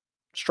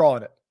straw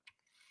in it.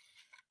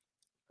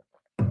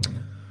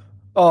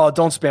 Oh,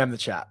 don't spam the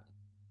chat.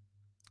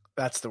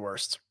 That's the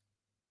worst.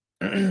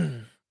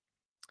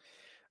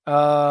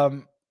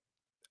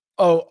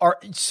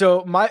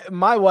 So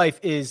my wife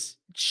is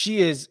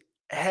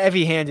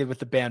heavy-handed with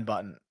the ban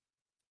button.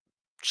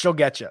 She'll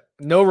get you.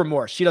 No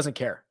remorse. She doesn't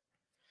care.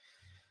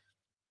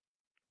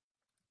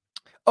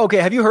 Okay,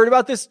 have you heard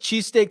about this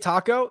cheesesteak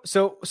taco?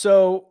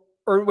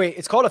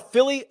 It's called a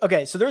Philly.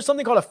 Okay, so there's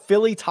something called a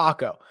Philly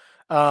taco.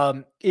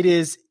 It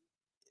is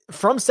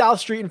from South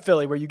Street in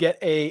Philly, where you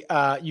get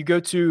you go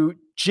to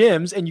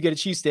Jim's and you get a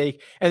cheesesteak,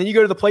 and then you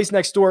go to the place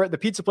next door, the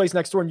pizza place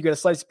next door, and you get a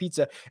slice of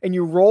pizza, and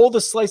you roll the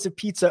slice of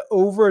pizza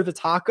over the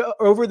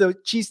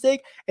cheesesteak,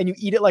 and you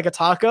eat it like a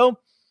taco.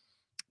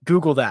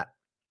 Google that.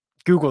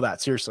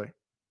 Seriously.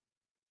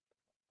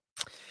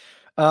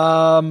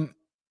 Yeah,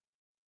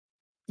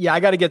 I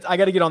gotta get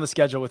on the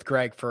schedule with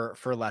Greg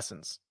for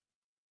lessons.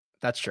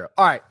 That's true.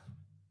 All right.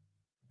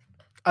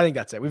 I think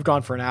that's it. We've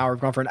gone for an hour. We've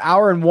gone for an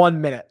hour and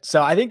 1 minute.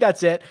 So I think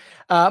that's it.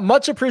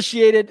 Much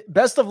appreciated.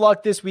 Best of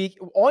luck this week.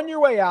 On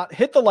your way out,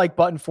 hit the like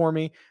button for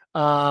me.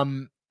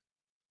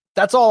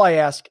 That's all I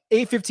ask.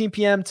 8:15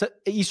 p.m.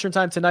 Eastern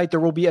time tonight, there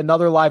will be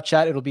another live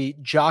chat. It'll be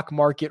Jock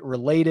Market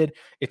related.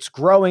 It's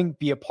growing.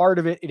 Be a part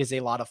of it. It is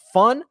a lot of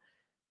fun.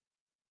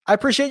 I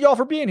appreciate y'all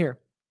for being here.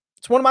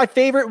 It's one of my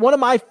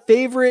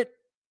favorite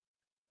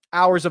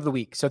hours of the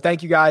week. So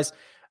thank you guys.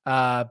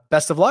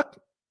 Best of luck,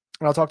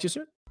 and I'll talk to you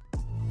soon.